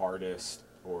that artist,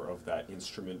 or of that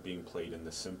instrument being played in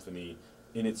the symphony,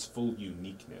 in its full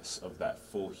uniqueness, of that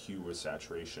full hue or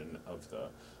saturation of the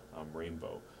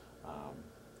rainbow.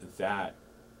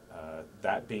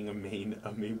 That being a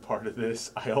main part of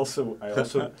this, I also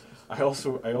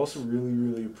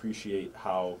really appreciate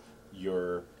how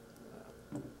you're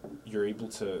able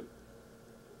to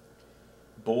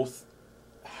both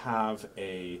have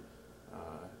a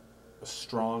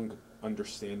strong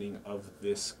understanding of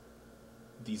these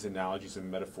analogies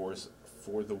and metaphors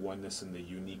for the oneness and the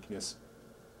uniqueness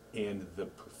and the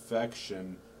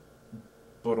perfection,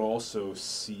 but also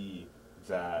see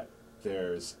that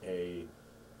there's a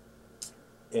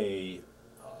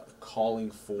calling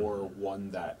for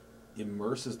one that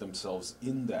immerses themselves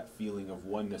in that feeling of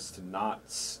oneness, to not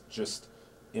just,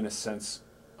 in a sense,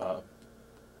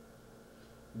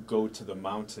 go to the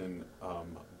mountain,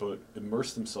 but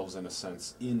immerse themselves, in a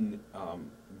sense, in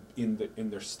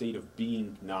their state of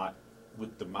being, not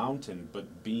with the mountain,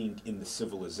 but being in the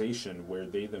civilization, where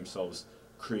they themselves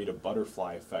create a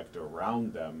butterfly effect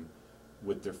around them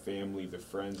with their family, their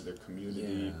friends, their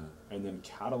community, and then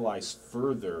catalyze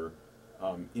further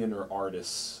inner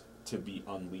artists to be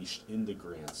unleashed in the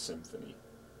grand symphony.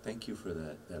 Thank you for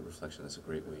that reflection. That's a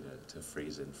great way to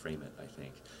phrase it and frame it, I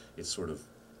think. It's sort of,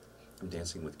 I'm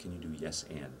dancing with, can you do yes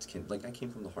and? Like, I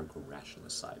came from the hardcore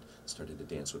rationalist side, started to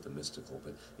dance with the mystical,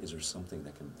 but is there something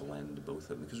that can blend both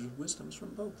of them? Because there's wisdoms from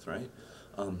both, right?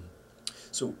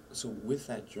 So with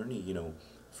that journey, you know,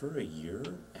 for a year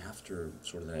after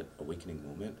sort of that awakening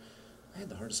moment, I had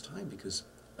the hardest time because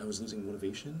I was losing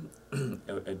motivation.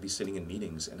 I'd be sitting in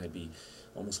meetings and I'd be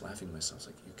almost laughing to myself,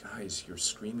 like, you guys, you're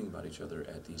screaming about each other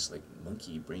at these like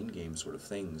monkey brain game sort of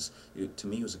things. To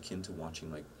me, it was akin to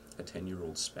watching like a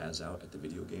 10-year-old spaz out at the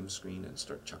video game screen and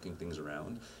start chucking things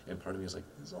around. And part of me was like,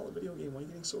 this is all a video game. Why are you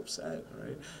getting so upset,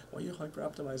 right? Why are you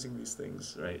hyper-optimizing these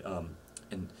things, right?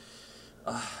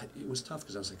 It was tough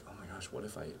because I was like, oh my gosh, what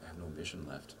if I have no ambition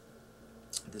left?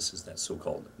 This is that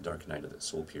so-called dark night of the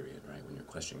soul period, right? When you're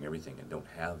questioning everything and don't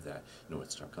have that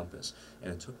North Star compass.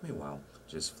 And it took me a while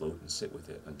to just float and sit with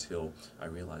it until I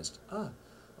realized,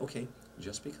 okay,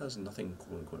 just because nothing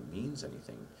quote-unquote means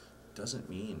anything doesn't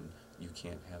mean you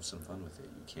can't have some fun with it,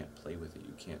 you can't play with it,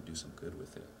 you can't do some good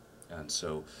with it. And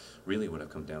so really what I've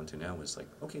come down to now is like,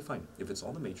 okay, fine, if it's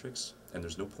all the matrix and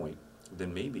there's no point,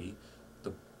 then maybe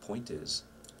the point is,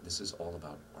 this is all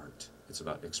about art. It's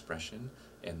about expression,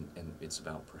 and it's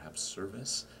about perhaps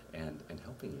service and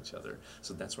helping each other.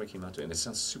 So that's where I came out to it. And it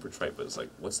sounds super trite, but it's like,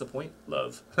 what's the point?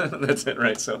 Love. That's it,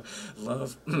 right? So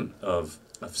love of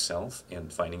self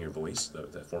and finding your voice,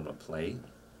 the form of play.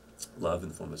 Love in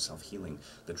the form of self-healing,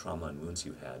 the trauma and wounds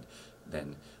you had.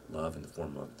 Then love in the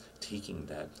form of taking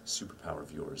that superpower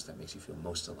of yours that makes you feel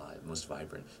most alive, most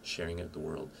vibrant, sharing it with the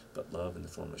world. But love in the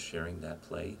form of sharing that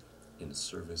play in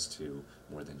service to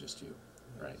more than just you,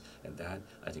 right? And that,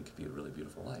 I think, could be a really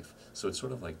beautiful life. So it's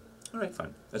sort of like, all right,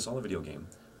 fine, it's all a video game,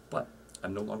 but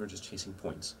I'm no longer just chasing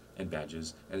points and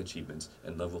badges and achievements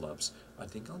and level ups. I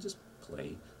think I'll just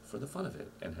play for the fun of it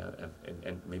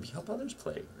and maybe help others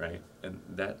play, right? And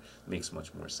that makes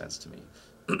much more sense to me.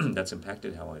 That's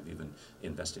impacted how I've even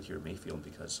invested here at Mayfield,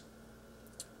 because,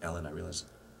 Alan, I realized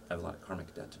I have a lot of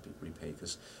karmic debt to repay,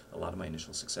 because a lot of my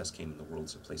initial success came in the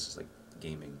worlds of places like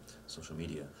gaming, social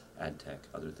media, ad tech,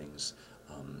 other things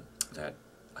that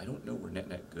I don't know were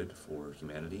net good for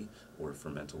humanity or for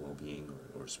mental well-being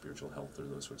or spiritual health or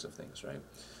those sorts of things, right?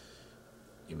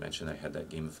 You mentioned I had that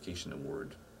gamification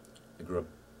award. I grew up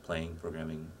playing,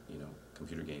 programming,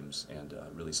 computer games, and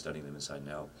really studying them inside and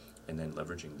out, and then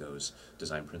leveraging those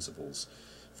design principles,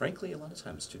 frankly, a lot of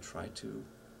times to try to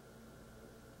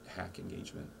hack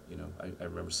engagement. I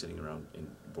remember sitting around in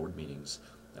board meetings.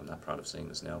 I'm not proud of saying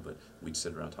this now, but we'd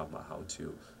sit around talking about how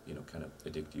to, kind of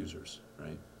addict users,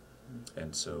 right?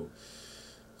 And so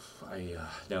I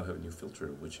now have a new filter,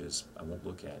 which is I won't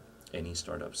look at any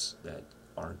startups that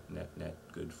aren't net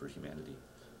good for humanity,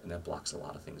 and that blocks a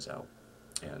lot of things out.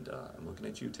 And I'm looking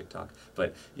at you, TikTok.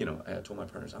 But you know, I told my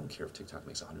partners I don't care if TikTok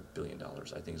makes $100 billion.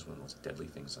 I think it's one of the most deadly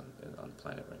things on the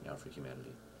planet right now for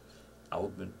humanity.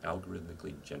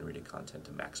 Algorithmically generated content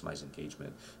to maximize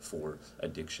engagement, for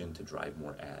addiction, to drive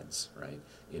more ads, right?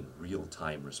 In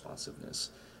real-time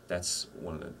responsiveness. That's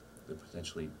one of the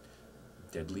potentially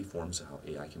deadly forms of how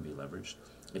AI can be leveraged.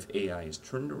 If AI is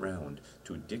turned around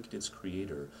to addict its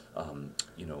creator,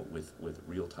 you know, with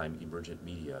real-time emergent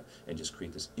media, and just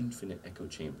create this infinite echo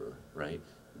chamber, right?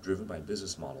 Driven by a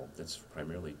business model that's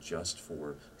primarily just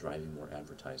for driving more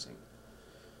advertising.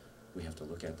 We have to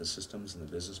look at the systems and the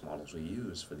business models we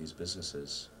use for these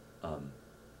businesses. I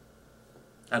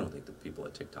don't think the people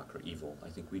at TikTok are evil. I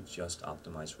think we just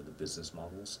optimize for the business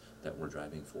models that we're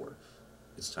driving for.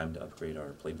 It's time to upgrade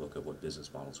our playbook of what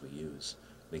business models we use.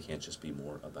 They can't just be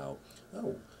more about,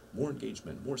 oh, more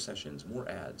engagement, more sessions, more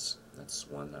ads. That's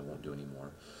one I won't do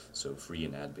anymore. So free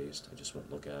and ad-based, I just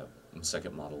won't look at. And the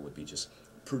second model would be just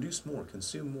produce more,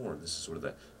 consume more. This is sort of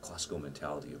the Costco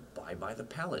mentality of buy by the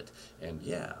pallet. And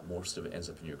yeah, most of it ends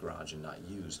up in your garage and not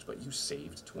used, but you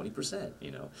saved 20%,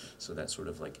 you know. So that sort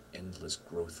of like endless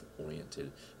growth-oriented,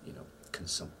 you know,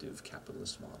 consumptive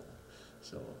capitalist model.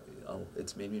 So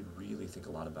it's made me really think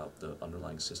a lot about the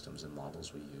underlying systems and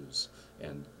models we use,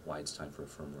 and why it's time for a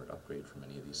firmware upgrade for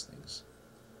many of these things.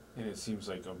 And it seems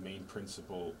like a main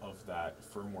principle of that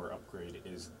firmware upgrade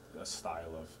is a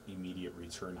style of immediate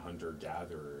return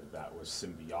hunter-gatherer that was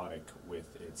symbiotic with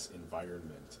its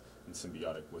environment and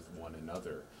symbiotic with one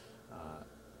another,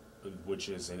 which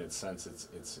is, in its sense,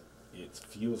 it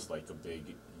feels like a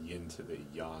big yin to the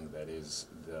yang that is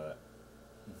the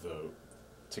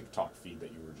TikTok feed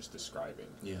that you were just describing.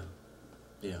 Yeah,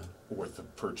 yeah. Or the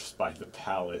purchase by the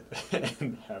pallet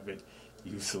and have it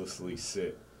uselessly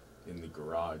sit in the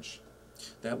garage.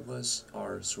 That was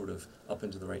our sort of up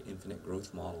into the right infinite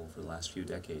growth model for the last few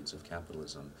decades of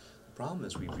capitalism. The problem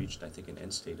is we've reached, I think, an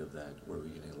end state of that where we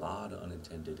get a lot of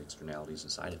unintended externalities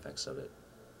and side effects of it.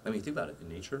 I mean, think about it. In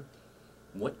nature,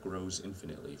 what grows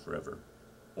infinitely forever?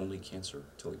 Only cancer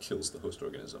till it kills the host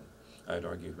organism. I'd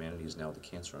argue humanity is now the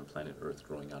cancer on planet Earth,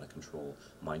 growing out of control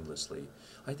mindlessly.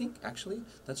 I think, actually,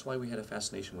 that's why we had a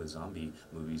fascination with zombie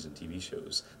movies and TV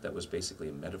shows. That was basically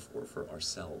a metaphor for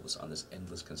ourselves on this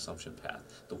endless consumption path.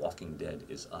 The Walking Dead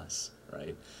is us,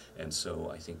 right? And so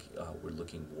I think we're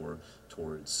looking more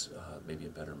towards maybe a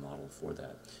better model for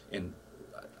that. And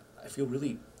I feel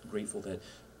really grateful that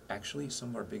actually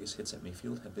some of our biggest hits at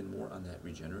Mayfield have been more on that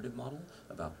regenerative model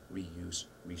about reuse,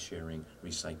 resharing,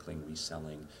 recycling,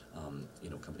 reselling. You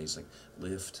know, companies like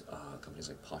Lyft, companies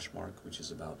like Poshmark, which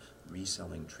is about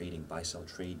reselling, trading, buy, sell,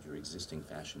 trade your existing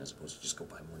fashion as opposed to just go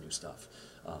buy more new stuff.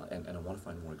 And I want to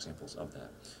find more examples of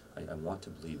that. I want to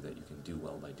believe that you can do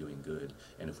well by doing good,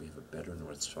 and if we have a better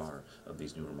North Star of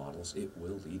these newer models, it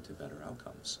will lead to better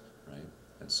outcomes, right?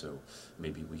 And so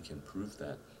maybe we can prove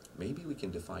that. Maybe we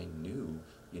can define new,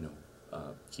 you know,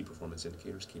 key performance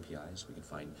indicators, KPIs. We can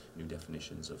find new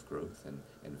definitions of growth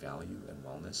and value and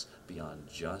wellness beyond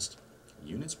just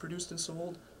units produced and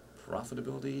sold,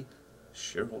 profitability,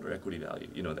 shareholder equity value,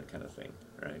 you know, that kind of thing,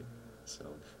 right? So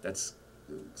that's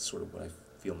sort of what I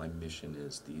feel my mission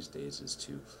is these days, is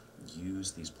to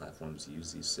use these platforms,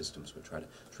 use these systems, but try to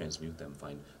transmute them,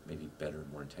 find maybe better,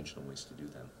 more intentional ways to do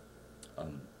them.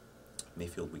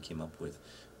 Mayfield, we came up with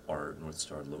our North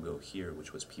Star logo here,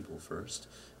 which was people first,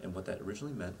 and what that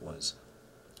originally meant was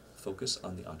focus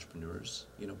on the entrepreneurs,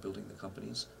 you know, building the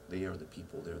companies. They are the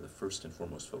people. They're the first and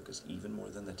foremost focus, even more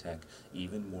than the tech,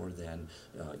 even more than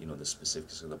you know, the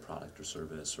specifics of the product or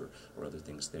service or other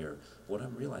things there. What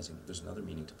I'm realizing, there's another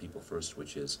meaning to people first,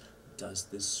 which is, does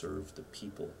this serve the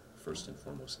people first and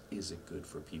foremost? Is it good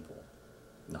for people?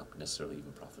 Not necessarily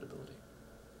even profitability.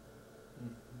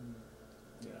 Mm-hmm.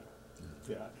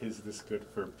 Yeah, is this good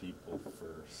for people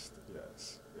first?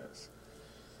 Yes, yes.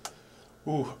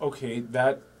 Ooh, okay,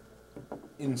 that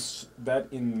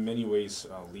in many ways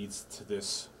leads to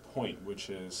this point,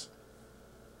 which is,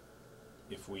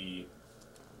 if we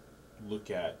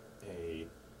look at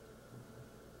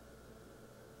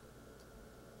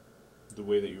the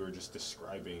way that you were just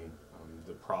describing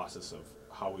the process of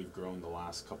how we've grown the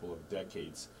last couple of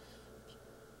decades,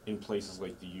 in places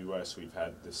like the US, we've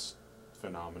had this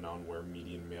phenomenon where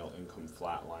median male income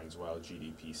flatlines while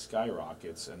GDP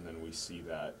skyrockets, and then we see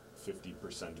that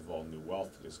 50% of all new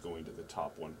wealth is going to the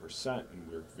top 1%,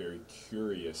 and we're very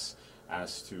curious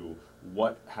as to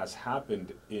what has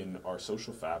happened in our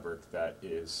social fabric that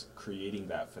is creating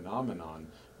that phenomenon,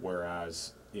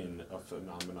 whereas in a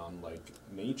phenomenon like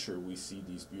nature, we see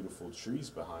these beautiful trees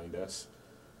behind us,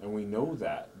 and we know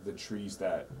that the trees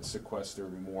that sequester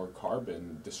more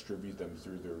carbon distribute them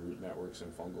through their root networks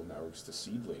and fungal networks to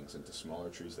seedlings and to smaller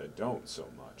trees that don't so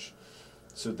much.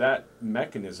 So that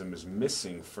mechanism is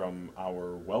missing from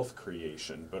our wealth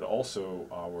creation, but also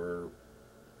our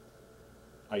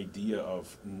idea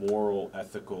of moral,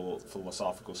 ethical,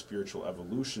 philosophical, spiritual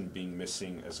evolution being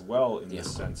missing as well, in the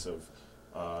sense of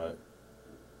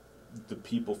the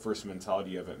people first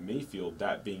mentality of at Mayfield,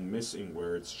 that being missing,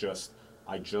 where it's just,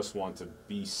 I just want to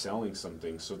be selling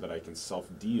something so that I can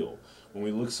self-deal. When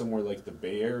we look somewhere like the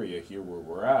Bay Area here where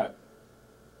we're at,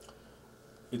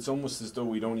 it's almost as though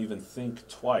we don't even think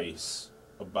twice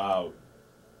about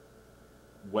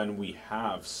when we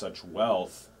have such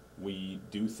wealth, we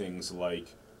do things like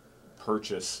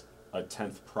purchase a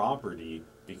 10th property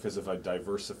because of a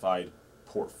diversified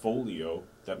portfolio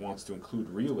that wants to include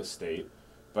real estate.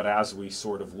 But as we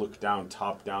sort of look down,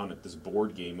 top down at this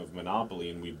board game of Monopoly,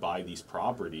 and we buy these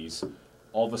properties,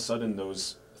 all of a sudden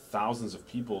those thousands of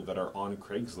people that are on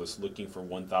Craigslist looking for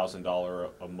 $1,000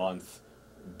 a month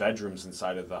bedrooms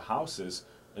inside of the houses,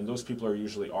 and those people are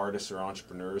usually artists or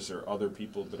entrepreneurs or other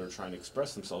people that are trying to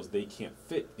express themselves, they can't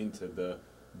fit into the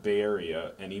Bay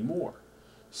Area anymore.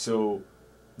 So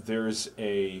there's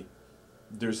a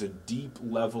deep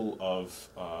level of,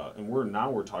 and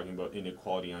we're talking about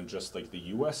inequality on just like the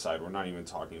U.S. side. We're not even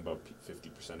talking about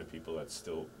 50% of people that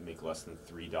still make less than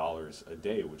 $3 a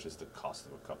day, which is the cost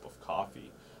of a cup of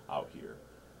coffee out here.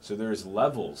 So there's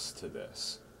levels to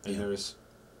this, and there's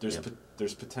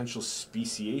potential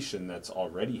speciation that's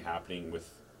already happening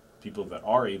with people that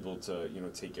are able to, you know,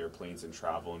 take airplanes and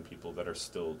travel, and people that are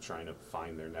still trying to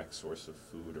find their next source of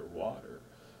food or water.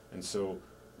 And so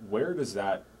where does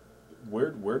that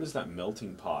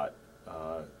melting pot,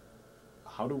 what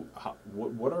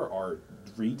are our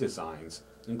redesigns?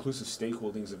 Inclusive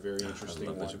stakeholding is a very interesting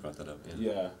one. I love that you brought that up.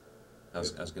 Yeah. I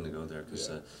was going to go there because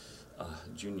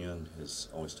Jun Yun has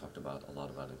always talked a lot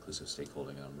about inclusive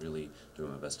stakeholding, and I'm really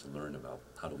doing my best to learn about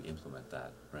how do we implement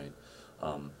that, right?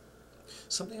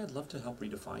 Something I'd love to help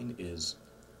redefine is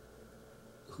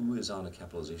who is on a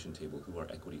capitalization table, who are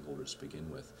equity holders to begin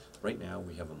with. Right now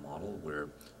we have a model where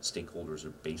stakeholders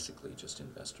are basically just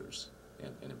investors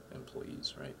and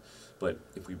employees, right? But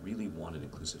if we really want an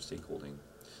inclusive stakeholding,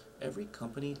 every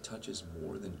company touches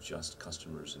more than just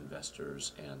customers,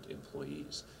 investors, and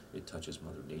employees. It touches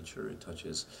Mother Nature, it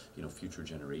touches, you know, future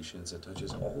generations, it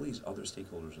touches all these other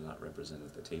stakeholders are not represented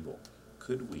at the table.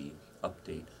 Could we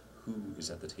update who is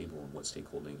at the table and what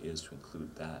stakeholding is to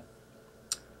include that?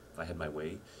 If I had my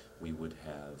way, we would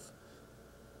have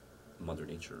Mother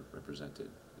Nature represented,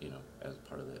 you know, as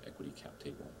part of the equity cap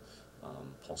table.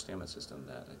 Paul Stamets has done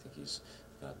that. I think he's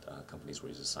got companies where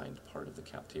he's assigned part of the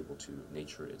cap table to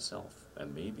nature itself,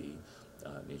 and maybe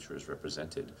nature is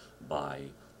represented by,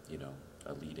 you know,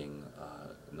 a leading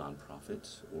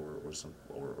nonprofit or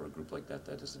a group like that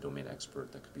that is a domain expert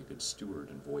that could be a good steward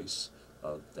and voice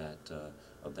of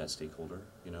that stakeholder,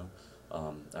 you know.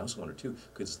 I also wonder too,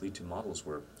 could this lead to models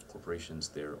where corporations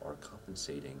there are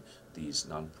compensating these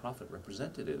nonprofit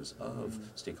representatives of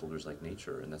stakeholders like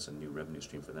nature, and that's a new revenue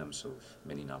stream for them, so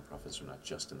many nonprofits are not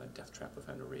just in the death trap of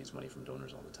having to raise money from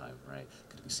donors all the time, right?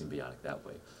 Could it be symbiotic that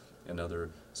way? Another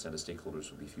set of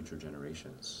stakeholders would be future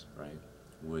generations, right?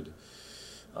 Would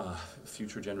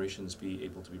future generations be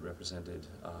able to be represented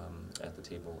at the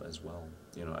table as well?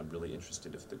 You know, I'm really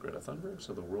interested if the Greta Thunbergs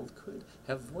of the world could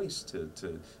have voice to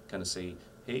kind of say,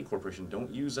 hey, corporation,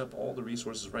 don't use up all the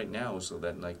resources right now so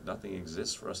that like nothing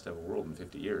exists for us to have a world in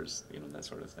 50 years, you know, that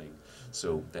sort of thing.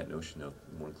 So that notion of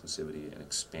more inclusivity and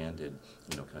expanded,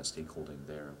 you know, kind of stakeholding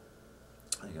there,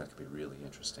 I think that could be really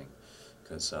interesting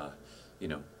because you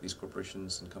know, these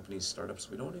corporations and companies, startups,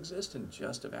 we don't exist in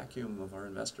just a vacuum of our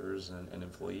investors and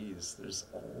employees. There's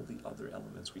all the other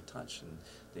elements we touch, and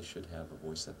they should have a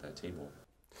voice at that table.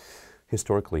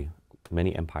 Historically,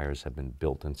 many empires have been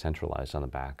built and centralized on the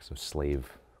backs of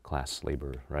slave class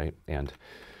labor, right? And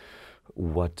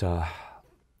what I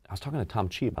was talking to Tom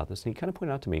Chi about this, and he kind of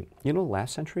pointed out to me, you know,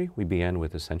 last century we began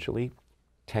with essentially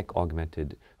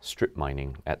tech-augmented strip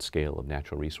mining at scale of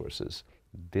natural resources.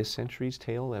 This century's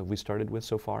tale that we started with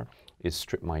so far is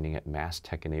strip mining at mass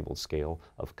tech-enabled scale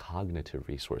of cognitive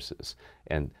resources.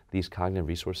 And these cognitive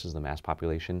resources, the mass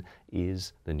population,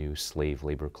 is the new slave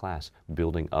labor class,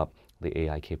 building up the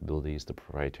AI capabilities, the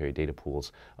proprietary data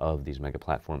pools of these mega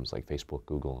platforms like Facebook,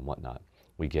 Google, and whatnot.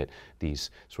 We get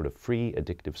these sort of free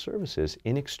addictive services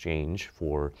in exchange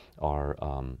for our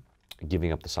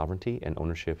giving up the sovereignty and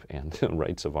ownership and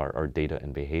rights of our data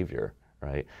and behavior.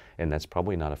 Right? And that's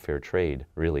probably not a fair trade,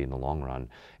 really, in the long run.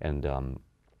 And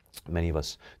many of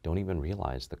us don't even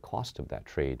realize the cost of that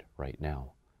trade right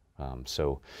now.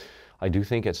 So I do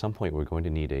think at some point we're going to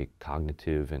need a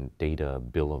cognitive and data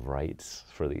bill of rights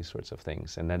for these sorts of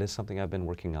things. And that is something I've been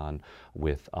working on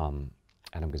with Adam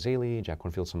Ghazali, Jack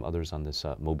Cornfield, some others on this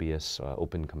Mobius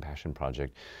Open Compassion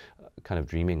project, kind of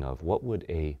dreaming of what would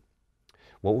a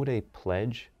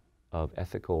pledge of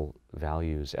ethical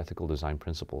values, ethical design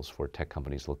principles for tech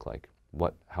companies look like?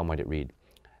 How might it read?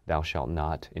 Thou shalt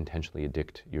not intentionally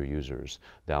addict your users.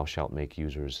 Thou shalt make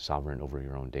users sovereign over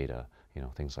your own data. You know,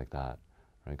 things like that,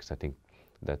 right? Because I think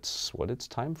that's what it's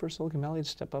time for Silicon Valley to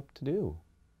step up to do.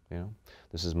 You know,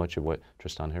 this is much of what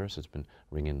Tristan Harris has been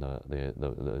ringing the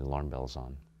alarm bells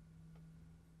on.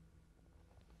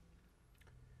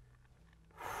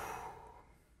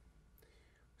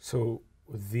 So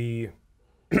the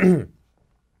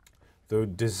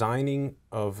designing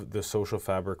of the social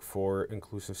fabric for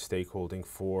inclusive stakeholding,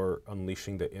 for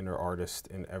unleashing the inner artist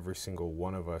in every single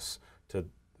one of us to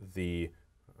the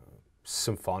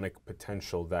symphonic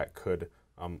potential that could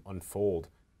unfold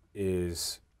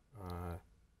is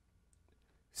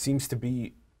seems to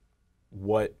be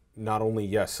what not only,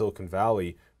 yes, Silicon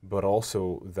Valley, but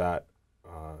also that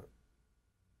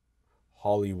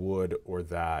Hollywood, or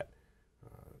that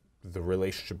the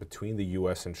relationship between the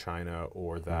US and China,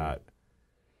 or that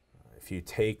if you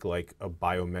take like a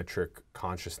biometric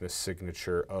consciousness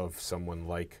signature of someone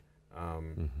like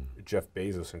Jeff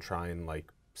Bezos and try and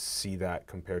like see that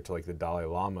compared to like the Dalai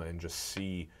Lama, and just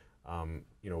see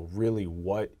you know, really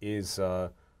what is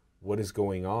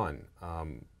going on.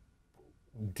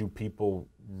 Do people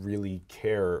really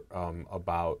care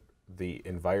about the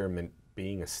environment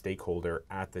being a stakeholder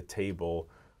at the table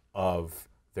of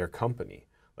their company?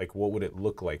 Like, what would it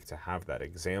look like to have that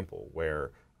example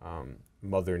where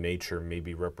Mother Nature may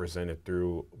be represented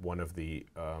through one of the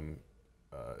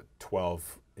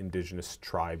 12 indigenous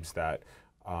tribes that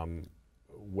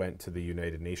went to the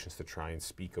United Nations to try and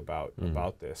speak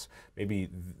about this? Maybe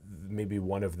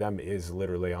one of them is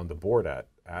literally on the board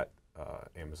at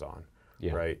Amazon,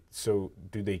 right? So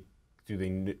do they?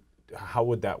 How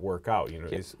would that work out? You know,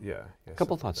 A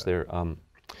couple thoughts there.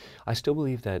 I still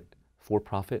believe that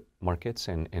for-profit markets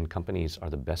and companies are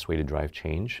the best way to drive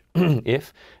change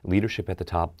if leadership at the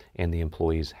top and the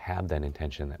employees have that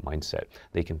intention, that mindset.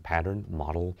 They can pattern,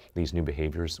 model these new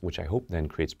behaviors, which I hope then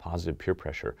creates positive peer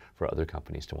pressure for other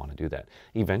companies to want to do that.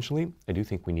 Eventually, I do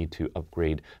think we need to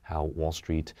upgrade how Wall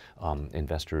Street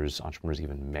investors, entrepreneurs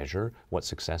even measure what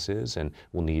success is, and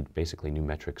we'll need basically new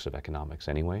metrics of economics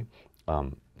anyway.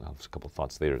 I'll have a couple of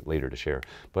thoughts later to share.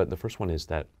 But the first one is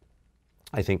that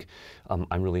I think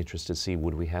I'm really interested to see,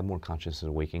 would we have more conscious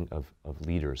awakening of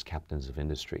leaders, captains of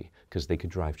industry, because they could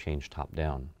drive change top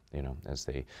down, you know, as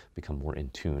they become more in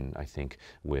tune, I think,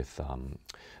 with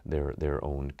their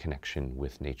own connection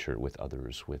with nature, with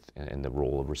others, and the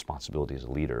role of responsibility as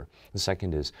a leader. The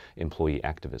second is employee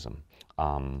activism.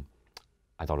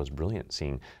 I thought it was brilliant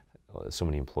seeing so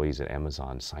many employees at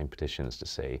Amazon sign petitions to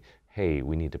say, hey,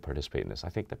 we need to participate in this. I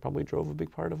think that probably drove a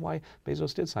big part of why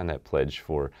Bezos did sign that pledge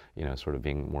for, you know, sort of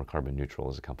being more carbon neutral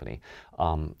as a company.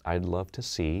 I'd love to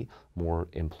see more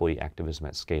employee activism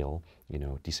at scale, you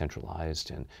know,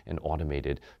 decentralized and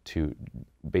automated, to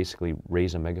basically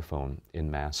raise a megaphone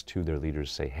in mass to their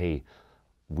leaders, say, hey,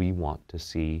 we want to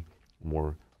see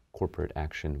more corporate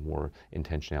action, more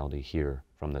intentionality here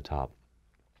from the top.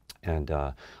 And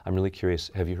I'm really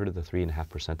curious, have you heard of the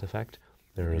 3.5% effect?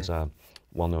 There is a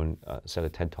well-known set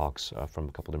of TED Talks from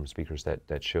a couple different speakers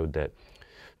that showed that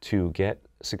to get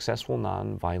successful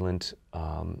nonviolent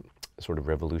sort of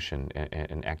revolution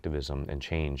and activism and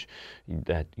change,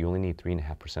 that you only need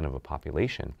 3.5% of a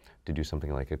population to do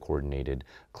something like a coordinated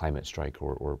climate strike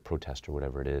or protest or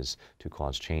whatever it is to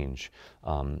cause change.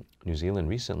 New Zealand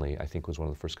recently, I think, was one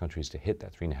of the first countries to hit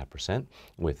that 3.5%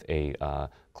 with a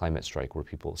climate strike where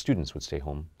students would stay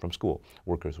home from school,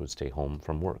 workers would stay home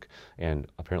from work. And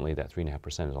apparently that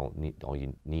 3.5% is all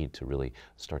you need to really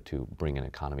start to bring an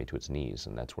economy to its knees,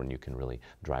 and that's when you can really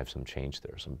drive some change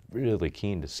there. So I'm really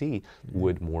keen to see,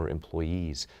 would more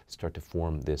employees start to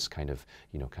form this kind of,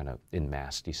 you know, kind of in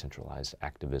mass decentralized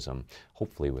activism,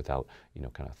 hopefully without, you know,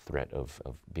 kind of threat of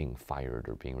being fired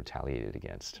or being retaliated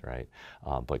against, right?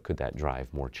 But could that drive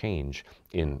more change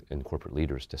in corporate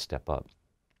leaders to step up?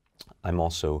 I'm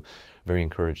also very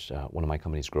encouraged. One of my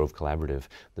companies, Grove Collaborative,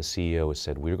 the CEO has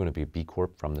said, we're going to be a B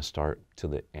Corp from the start to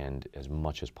the end as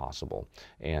much as possible.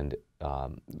 And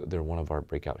they're one of our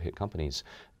breakout hit companies.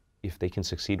 If they can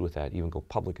succeed with that, even go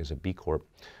public as a B Corp,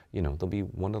 you know, they'll be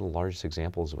one of the largest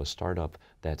examples of a startup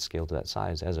that scaled to that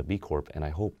size as a B Corp. And I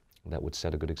hope that would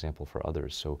set a good example for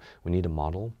others. So we need to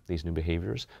model these new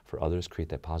behaviors for others, create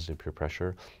that positive peer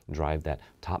pressure, drive that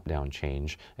top-down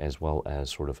change, as well as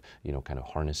sort of, kind of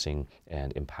harnessing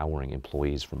and empowering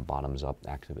employees from bottoms-up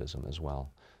activism as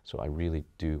well. So I really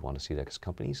do want to see that, because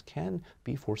companies can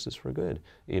be forces for good,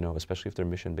 especially if they're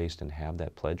mission-based and have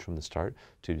that pledge from the start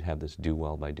to have this do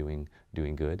well by doing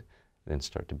good, then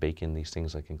start to bake in these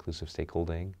things like inclusive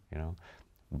stakeholding,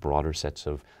 broader sets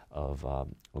of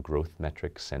growth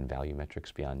metrics and value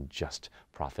metrics beyond just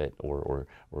profit or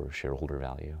shareholder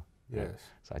value. Yes. Right?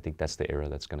 So I think that's the era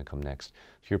that's going to come next.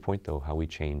 To your point, though, how we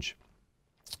change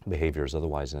behaviors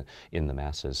otherwise in the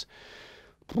masses,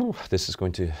 this is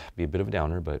going to be a bit of a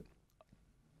downer, but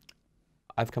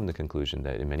I've come to the conclusion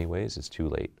that in many ways it's too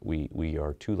late. We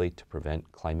are too late to prevent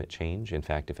climate change. In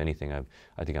fact, if anything,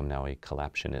 I think I'm now a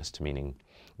collaptionist, meaning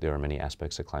there are many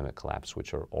aspects of climate collapse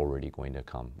which are already going to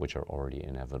come, which are already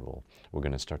inevitable. We're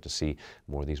going to start to see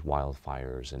more of these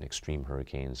wildfires and extreme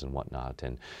hurricanes and whatnot,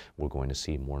 and we're going to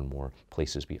see more and more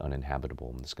places be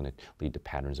uninhabitable, and it's going to lead to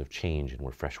patterns of change and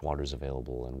where fresh water is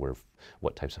available and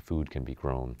what types of food can be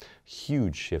grown.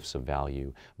 Huge shifts of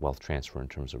value, wealth transfer in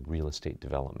terms of real estate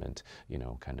development,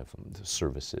 kind of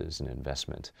services and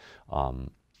investment.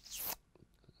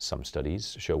 Some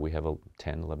studies show we have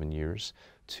 10, 11 years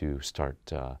to start,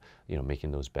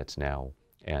 making those bets now.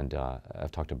 And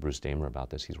I've talked to Bruce Damer about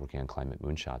this. He's working on climate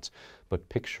moonshots. But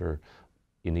picture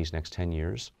in these next 10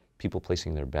 years, people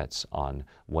placing their bets on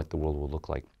what the world will look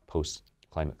like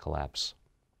post-climate collapse.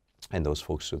 And those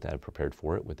folks that are prepared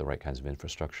for it with the right kinds of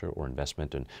infrastructure or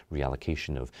investment and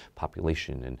reallocation of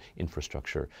population and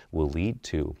infrastructure will lead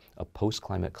to a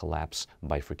post-climate collapse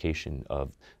bifurcation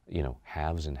of,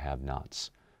 haves and have-nots.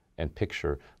 And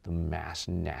picture the mass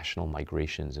national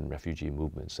migrations and refugee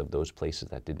movements of those places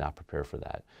that did not prepare for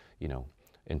that.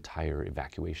 Entire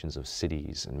evacuations of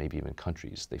cities and maybe even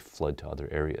countries. They flood to other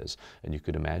areas. And you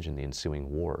could imagine the ensuing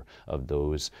war of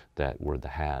those that were the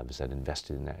haves that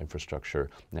invested in that infrastructure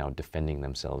now defending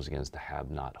themselves against the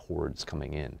have-not hordes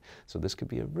coming in. So this could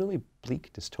be a really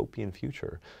bleak dystopian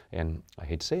future. And I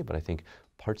hate to say it, but I think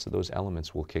parts of those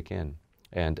elements will kick in.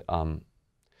 And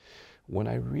when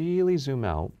I really zoom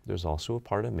out, there's also a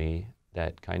part of me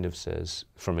that kind of says,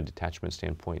 from a detachment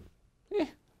standpoint,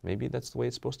 maybe that's the way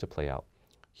it's supposed to play out.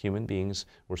 Human beings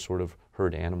were sort of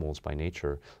herd animals by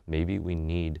nature. Maybe we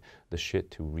need the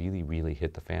shit to really, really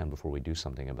hit the fan before we do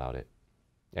something about it.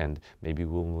 And maybe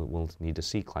we'll need to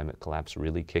see climate collapse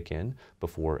really kick in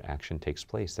before action takes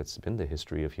place. That's been the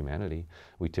history of humanity.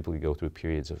 We typically go through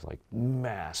periods of like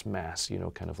mass,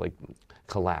 kind of like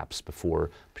collapse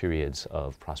before periods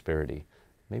of prosperity.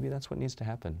 Maybe that's what needs to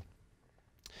happen.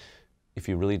 If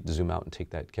you really zoom out and take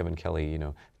that Kevin Kelly,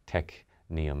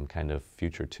 tech-neum kind of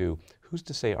future too, who's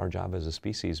to say our job as a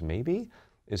species maybe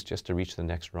is just to reach the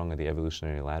next rung of the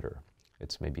evolutionary ladder?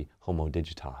 It's maybe Homo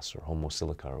digitas or Homo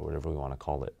silica or whatever we want to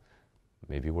call it.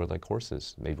 Maybe we're like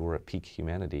horses. Maybe we're at peak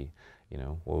humanity.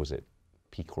 What was it?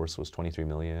 Peak horse was 23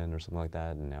 million or something like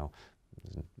that, and now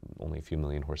there's only a few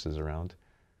million horses around.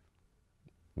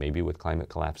 Maybe with climate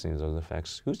collapsing and those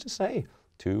effects, who's to say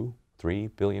 2, 3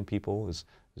 billion people is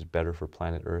better for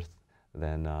planet Earth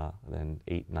than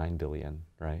 8, 9 billion,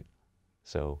 right?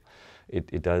 So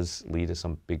it does lead to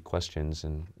some big questions,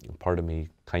 and part of me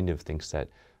kind of thinks that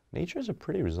nature is a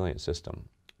pretty resilient system.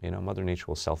 Mother Nature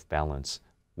will self-balance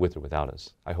with or without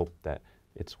us. I hope that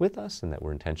it's with us and that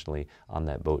we're intentionally on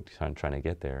that boat trying to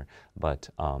get there. But,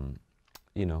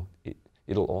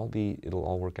 it'll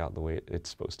all work out the way it's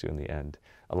supposed to in the end.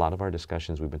 A lot of our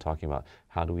discussions, we've been talking about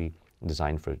how do we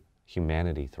design for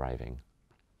humanity thriving.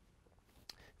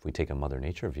 If we take a Mother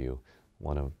Nature view,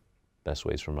 one of the best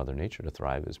ways for Mother Nature to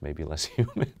thrive is maybe less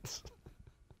humans.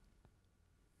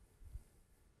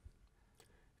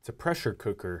 It's a pressure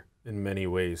cooker in many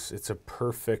ways. It's a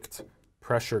perfect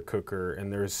pressure cooker,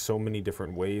 and there's so many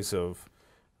different ways of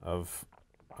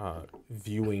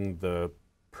viewing the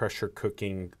pressure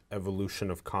cooking evolution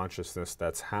of consciousness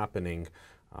that's happening,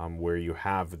 where you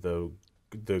have the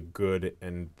good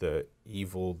and the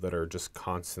evil that are just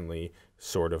constantly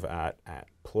sort of at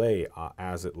play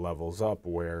as it levels up,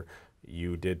 where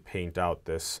you did paint out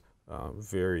this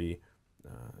very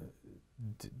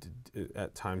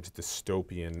at times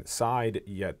dystopian side,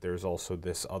 yet there's also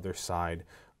this other side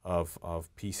of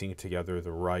piecing together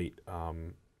the right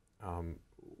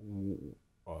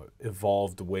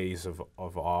evolved ways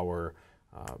of our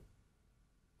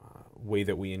way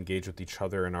that we engage with each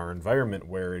other in our environment,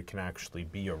 where it can actually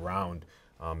be around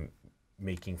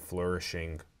making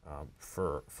flourishing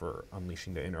for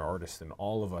unleashing the inner artist in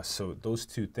all of us. So those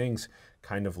two things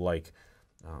kind of like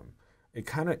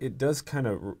it does kind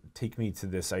of take me to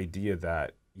this idea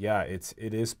that Yeah, it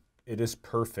is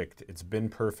perfect. It's been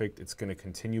perfect. It's going to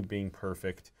continue being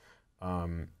perfect.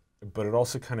 But it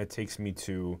also kind of takes me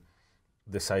to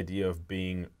this idea of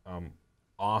being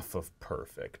off of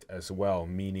perfect as well,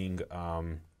 meaning,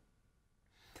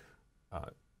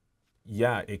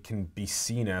 yeah, it can be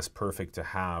seen as perfect to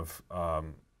have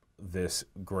this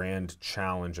grand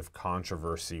challenge of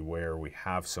controversy where we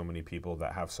have so many people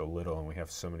that have so little and we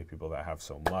have so many people that have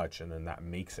so much, and then that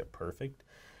makes it perfect.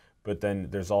 But then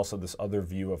there's also this other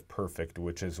view of perfect,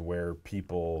 which is where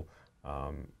people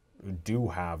do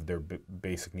have their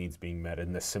basic needs being met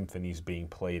and the symphonies being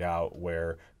played out,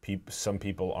 where some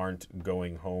people aren't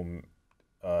going home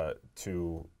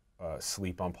to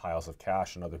sleep on piles of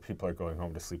cash and other people are going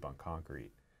home to sleep on concrete.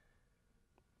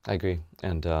 I agree.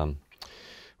 And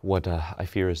what I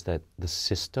fear is that the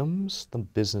systems, the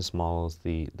business models,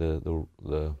 the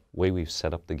way we've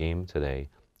set up the game today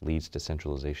leads to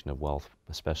centralization of wealth,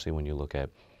 especially when you look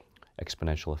at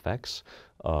exponential effects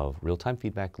of real-time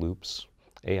feedback loops,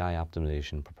 AI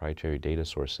optimization, proprietary data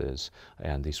sources,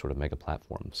 and these sort of mega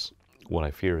platforms. What I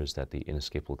fear is that the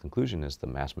inescapable conclusion is the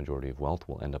mass majority of wealth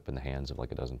will end up in the hands of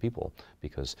like a dozen people,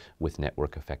 because with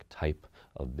network effect type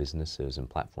of businesses and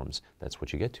platforms, that's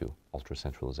what you get to,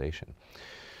 ultra-centralization.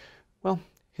 Well,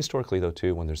 historically though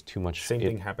too, when there's too much... Same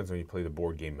thing happens when you play the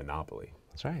board game Monopoly.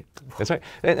 That's right. That's right.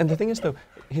 And the thing is, though,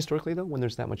 historically, though, when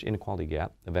there's that much inequality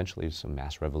gap, eventually some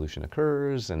mass revolution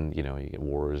occurs, and you get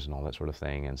wars and all that sort of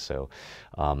thing. And so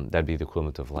that'd be the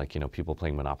equivalent of like people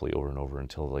playing Monopoly over and over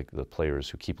until like the players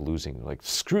who keep losing, like,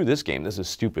 screw this game, this is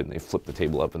stupid, and they flip the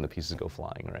table up and the pieces go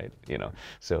flying, right?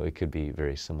 So it could be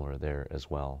very similar there as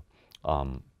well.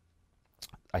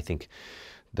 I think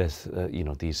this,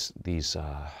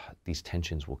 these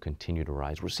tensions will continue to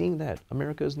rise. We're seeing that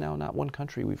America is now not one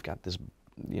country. We've got this,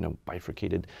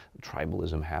 bifurcated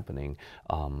tribalism happening,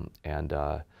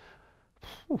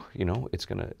 it's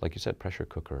gonna, like you said, pressure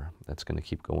cooker. That's gonna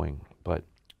keep going. But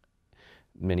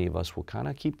many of us will kind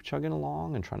of keep chugging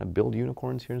along and trying to build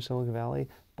unicorns here in Silicon Valley.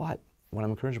 But what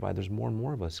I'm encouraged by, there's more and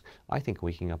more of us, I think,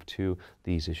 waking up to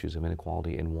these issues of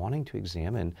inequality and wanting to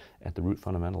examine at the root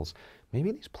fundamentals.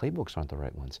 Maybe these playbooks aren't the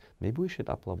right ones. Maybe we should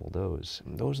up-level those.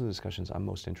 And those are the discussions I'm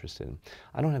most interested in.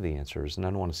 I don't have the answers, and I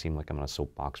don't want to seem like I'm on a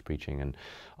soapbox preaching, and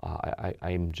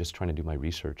I'm just trying to do my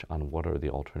research on what are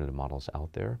the alternative models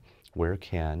out there. Where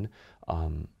can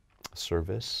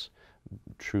service,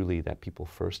 truly that people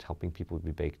first, helping people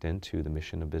be baked into the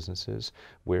mission of businesses?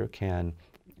 Where can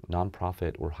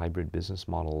nonprofit or hybrid business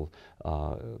model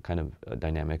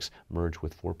dynamics merge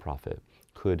with for-profit?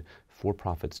 Could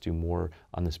for-profits do more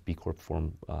on this B Corp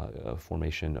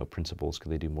formation of principles?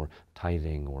 Could they do more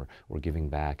tithing or giving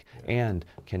back? Yeah. And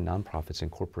can nonprofits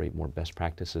incorporate more best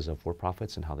practices of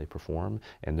for-profits and how they perform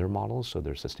and their models so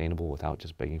they're sustainable without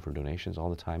just begging for donations all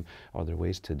the time? Are there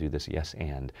ways to do this? Yes,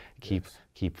 and keep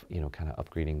kind of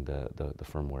upgrading the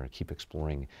firmware, keep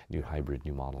exploring new hybrid,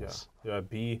 new models. Yeah,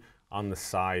 be on the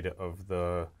side of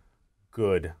the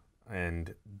good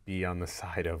and be on the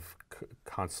side of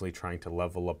constantly trying to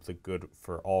level up the good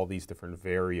for all these different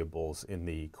variables in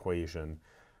the equation.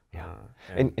 Yeah,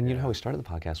 and you know how we started the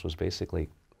podcast was basically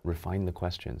refine the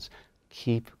questions.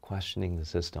 Keep questioning the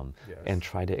system. Yes. And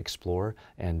try to explore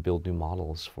and build new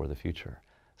models for the future.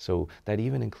 So that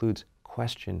even includes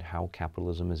question how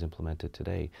capitalism is implemented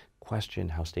today, question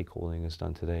how stakeholding is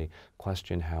done today,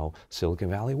 question how Silicon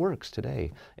Valley works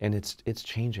today. And it's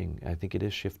changing. I think it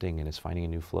is shifting and it's finding a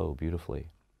new flow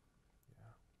beautifully.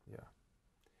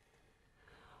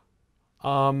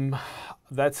 Yeah.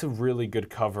 That's a really good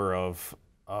cover of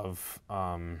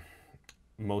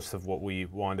most of what we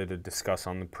wanted to discuss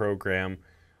on the program.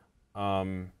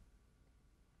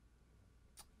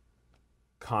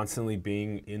 Constantly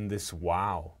being in this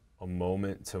wow, a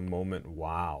moment-to-moment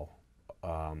wow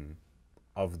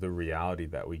of the reality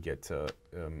that we get to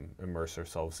immerse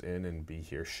ourselves in and be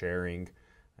here sharing.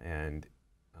 And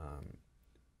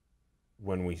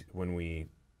when we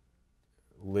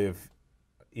live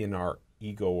in our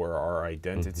ego or our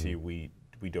identity, we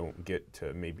don't get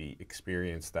to maybe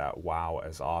experience that wow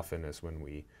as often as when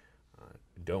we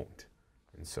don't.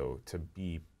 And so to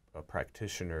be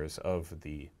practitioners of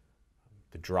the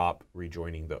drop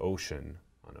rejoining the ocean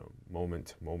on a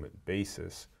moment-to-moment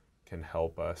basis can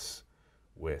help us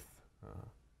with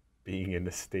being in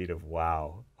a state of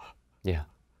wow. Yeah,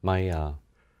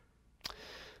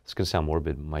 it's going to sound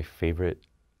morbid. My favorite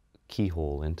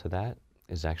keyhole into that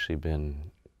has actually been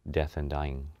death and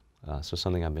dying. So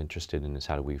something I'm interested in is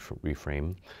how do we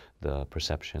reframe the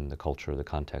perception, the culture, the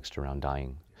context around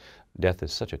dying. Death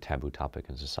is such a taboo topic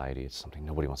in society. It's something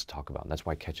nobody wants to talk about. And that's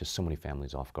why it catches so many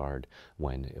families off guard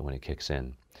when it kicks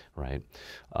in, right?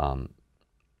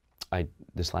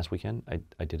 this last weekend,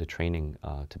 I did a training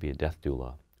to be a death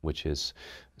doula, which is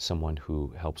someone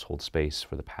who helps hold space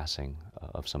for the passing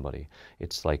of somebody.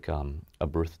 It's like a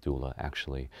birth doula,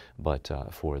 actually, but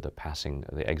for the passing,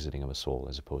 the exiting of a soul,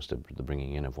 as opposed to the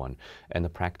bringing in of one. And the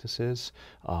practices,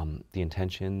 the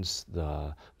intentions,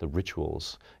 the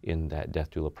rituals in that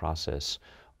death doula process,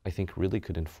 I think really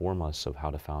could inform us of how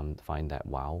to find that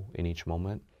wow in each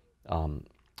moment.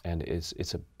 And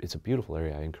it's a beautiful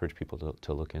area. I encourage people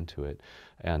to look into it.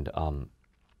 And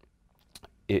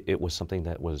it was something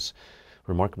that was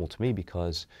remarkable to me,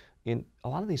 because in a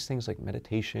lot of these things like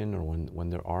meditation, or when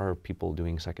there are people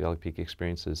doing psychedelic peak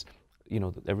experiences, you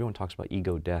know, everyone talks about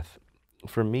ego death.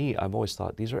 For me, I've always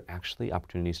thought these are actually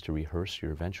opportunities to rehearse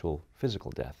your eventual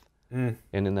physical death. And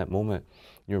in that moment,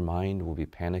 your mind will be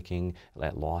panicking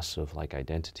at loss of like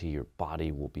identity. Your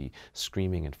body will be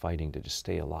screaming and fighting to just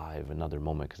stay alive another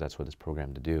moment, because that's what it's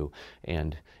programmed to do.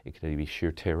 And it could be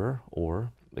sheer terror,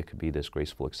 or it could be this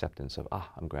graceful acceptance of,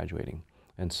 I'm graduating.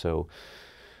 And so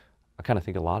I kind of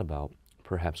think a lot about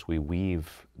perhaps we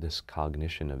weave this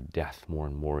cognition of death more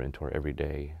and more into our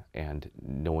everyday, and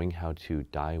knowing how to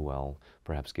die well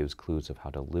perhaps gives clues of how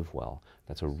to live well.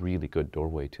 That's a really good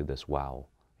doorway to this wow.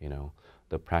 You know,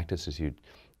 the practices you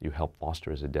help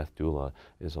foster as a death doula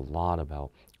is a lot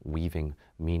about weaving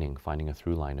meaning, finding a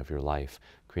through line of your life,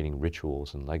 creating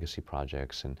rituals and legacy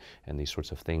projects and these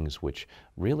sorts of things, which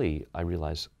really, I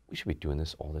realize we should be doing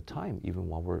this all the time, even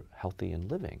while we're healthy and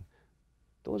living.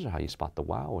 Those are how you spot the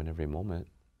wow in every moment,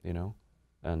 you know?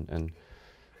 And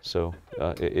so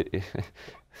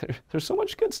there's so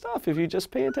much good stuff if you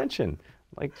just pay attention.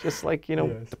 Just like, you know,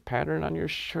 Yes. the pattern on your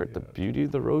shirt, the beauty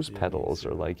of the rose petals,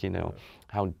 or like, you know,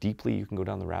 how deeply you can go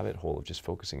down the rabbit hole of just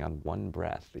focusing on one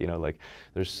breath. You know, like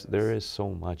there is so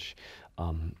much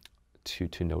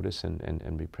to notice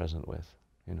and be present with,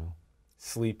 you know.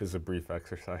 Sleep is a brief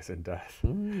exercise in death.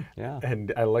 Yeah.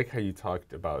 And I like how you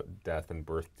talked about death and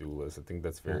birth doulas. I think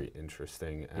that's very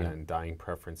interesting. And dying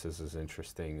preferences is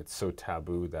interesting. It's so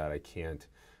taboo that I can't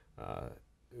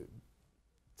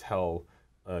tell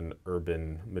an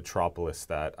urban metropolis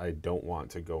that I don't want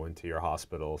to go into your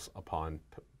hospitals upon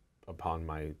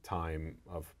my time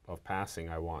of passing.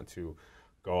 I want to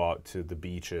go out to the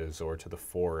beaches or to the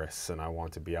forests, and I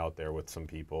want to be out there with some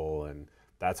people, and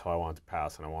that's how I want to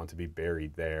pass, and I want to be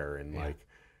buried there. And like,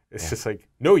 it's just like,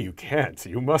 no, you can't.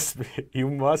 You must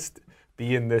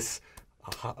be in this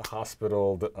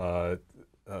hospital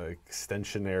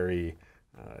extensionary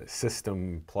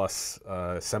system plus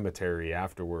cemetery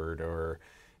afterward. Or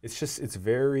it's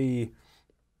very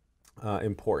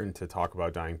important to talk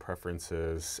about dying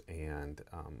preferences, and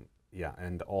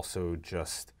and also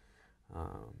just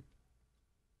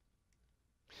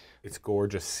it's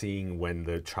gorgeous seeing when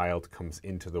the child comes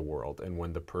into the world and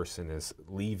when the person is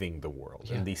leaving the world,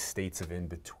 and these states of in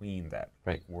between that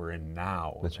we're in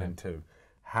now. That's right. And to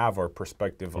have our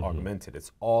perspective augmented.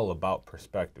 It's all about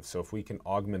perspective. So if we can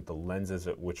augment the lenses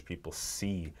at which people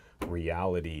see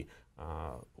reality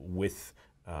with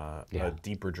a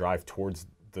deeper drive towards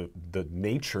the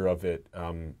nature of it,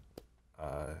 the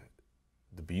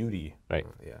beauty. Right.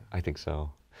 I think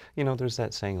so. You know, there's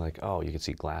that saying like, oh, you can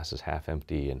see glass is half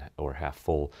empty or half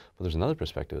full, but there's another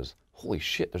perspective is, holy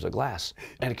shit, there's a glass,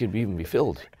 and it could even be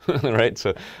filled, right?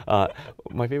 So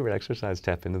my favorite exercise to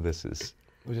tap into this is,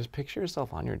 just picture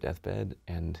yourself on your deathbed,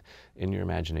 and in your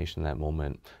imagination that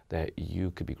moment that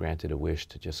you could be granted a wish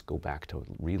to just go back to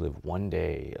relive one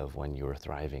day of when you were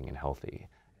thriving and healthy.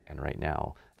 And right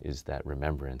now is that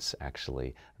remembrance,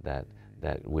 actually, that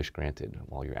wish granted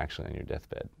while you're actually on your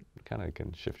deathbed. It kind of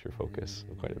can shift your focus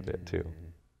quite a bit too,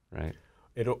 right?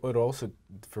 It also,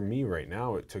 for me right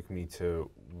now, it took me to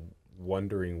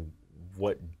wondering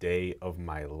what day of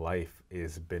my life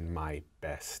has been my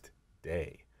best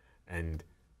day, and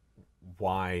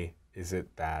why is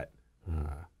it that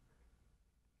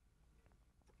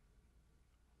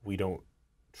we don't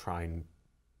try and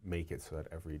make it so that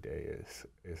every day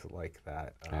is like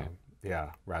that.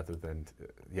 Rather than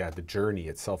the journey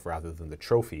itself rather than the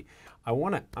trophy. I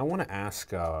want to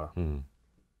ask,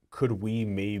 could we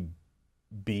maybe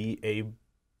be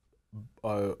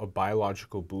a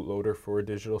biological bootloader for a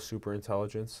digital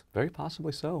superintelligence? Very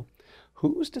possibly so.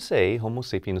 Who's to say Homo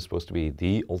sapien is supposed to be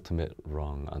the ultimate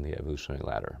rung on the evolutionary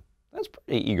ladder? That's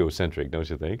pretty egocentric, don't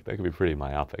you think? That could be pretty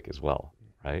myopic as well,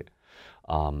 right?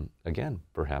 Again,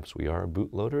 perhaps we are a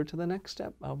bootloader to the next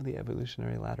step of the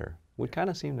evolutionary ladder. Would kind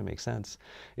of seem to make sense.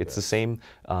 It's the same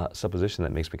supposition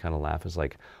that makes me kind of laugh. Is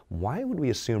like, why would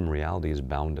we assume reality is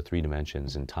bound to 3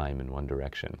 dimensions in time in one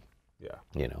direction? Yeah.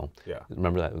 You know? Yeah.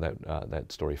 Remember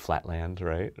that story Flatland,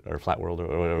 right? Or Flat World,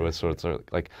 or whatever. So it's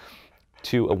like,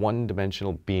 to a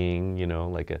one-dimensional being, you know,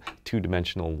 like a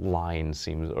two-dimensional line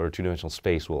seems, or two-dimensional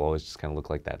space will always just kind of look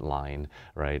like that line,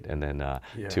 right? And then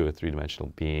to a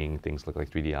three-dimensional being, things look like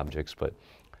 3D objects. But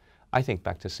I think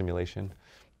back to simulation,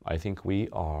 I think we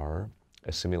are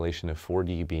a simulation of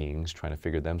 4D beings trying to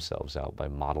figure themselves out by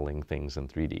modeling things in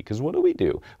 3D. Because what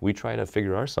do? We try to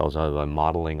figure ourselves out by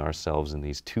modeling ourselves in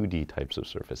these 2D types of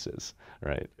surfaces,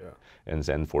 right? Yeah. And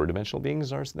then 4-dimensional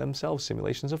beings are themselves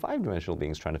simulations of 5-dimensional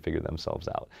beings trying to figure themselves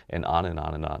out. And on and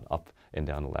on and on, up and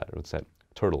down the ladder. What's that?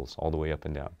 Turtles, all the way up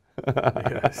and down.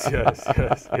 Yes.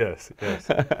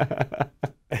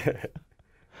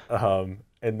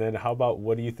 And then how about,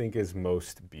 what do you think is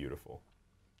most beautiful?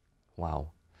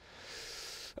 Wow.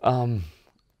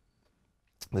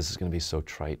 This is going to be so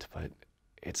trite, but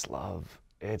it's love.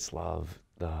 It's love.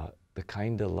 The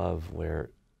kind of love where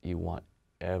you want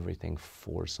everything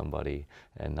for somebody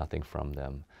and nothing from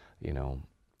them. You know,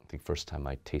 I think first time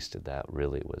I tasted that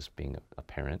really was being a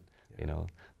parent, you know,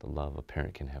 the love a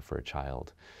parent can have for a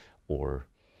child. Or,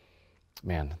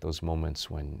 man, those moments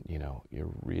when, you know,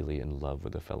 you're really in love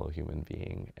with a fellow human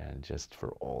being and just for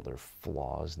all their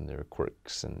flaws and their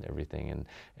quirks and everything,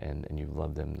 and you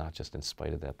love them not just in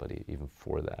spite of that, but even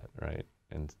for that, right?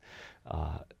 And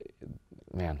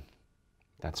man,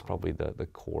 that's probably the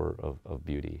core of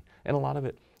beauty. And a lot of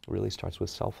it really starts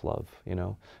with self-love, you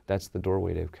know? That's the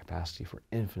doorway to capacity for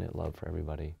infinite love for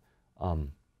everybody.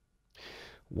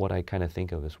 What I kind of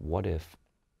think of is, what if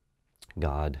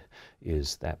God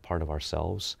is that part of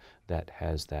ourselves that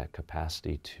has that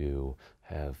capacity to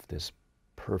have this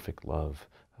perfect love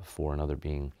for another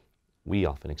being? We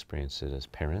often experience it as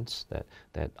parents, that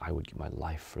I would give my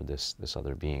life for this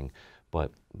other being.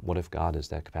 But what if God is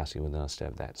that capacity within us to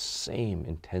have that same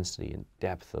intensity and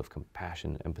depth of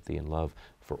compassion, empathy, and love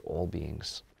for all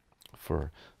beings,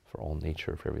 for all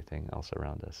nature, for everything else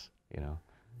around us, you know?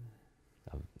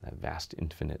 That vast,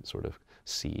 infinite sort of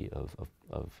sea of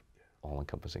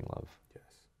all-encompassing love.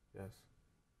 Yes.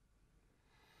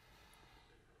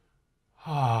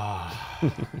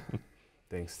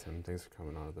 Thanks, Tim. Thanks for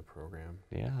coming on to the program.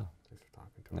 Yeah. Thanks for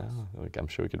talking to us. Like, I'm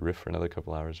sure we could riff for another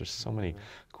couple hours. There's so many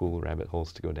cool rabbit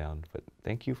holes to go down. But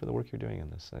thank you for the work you're doing on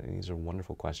this. These are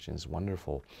wonderful questions,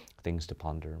 wonderful things to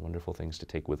ponder, wonderful things to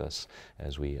take with us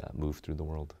as we move through the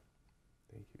world.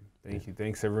 Thank you.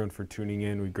 Thanks, everyone, for tuning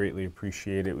in. We greatly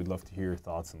appreciate it. We'd love to hear your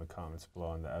thoughts in the comments below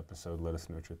on the episode. Let us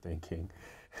know what you're thinking.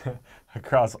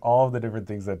 Across all of the different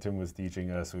things that Tim was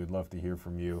teaching us, we'd love to hear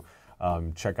from you.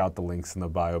 Check out the links in the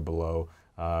bio below.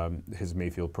 His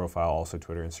Mayfield profile, also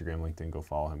Twitter, Instagram, LinkedIn. Go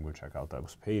follow him. Go check out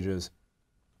those pages.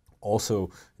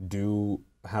 Also, do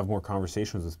have more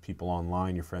conversations with people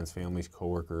online, your friends, families,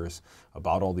 coworkers,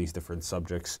 about all these different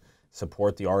subjects.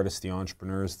 Support the artists, the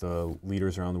entrepreneurs, the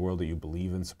leaders around the world that you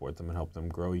believe in. Support them and help them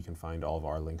grow. You can find all of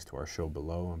our links to our show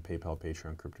below on PayPal,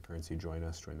 Patreon, cryptocurrency. Join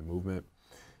us, join the movement.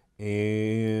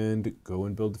 And go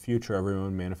and build the future,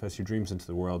 everyone. Manifest your dreams into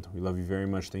the world. We love you very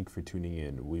much. Thank you for tuning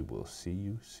in. We will see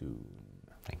you soon.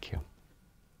 Thank you.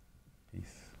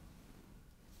 Peace.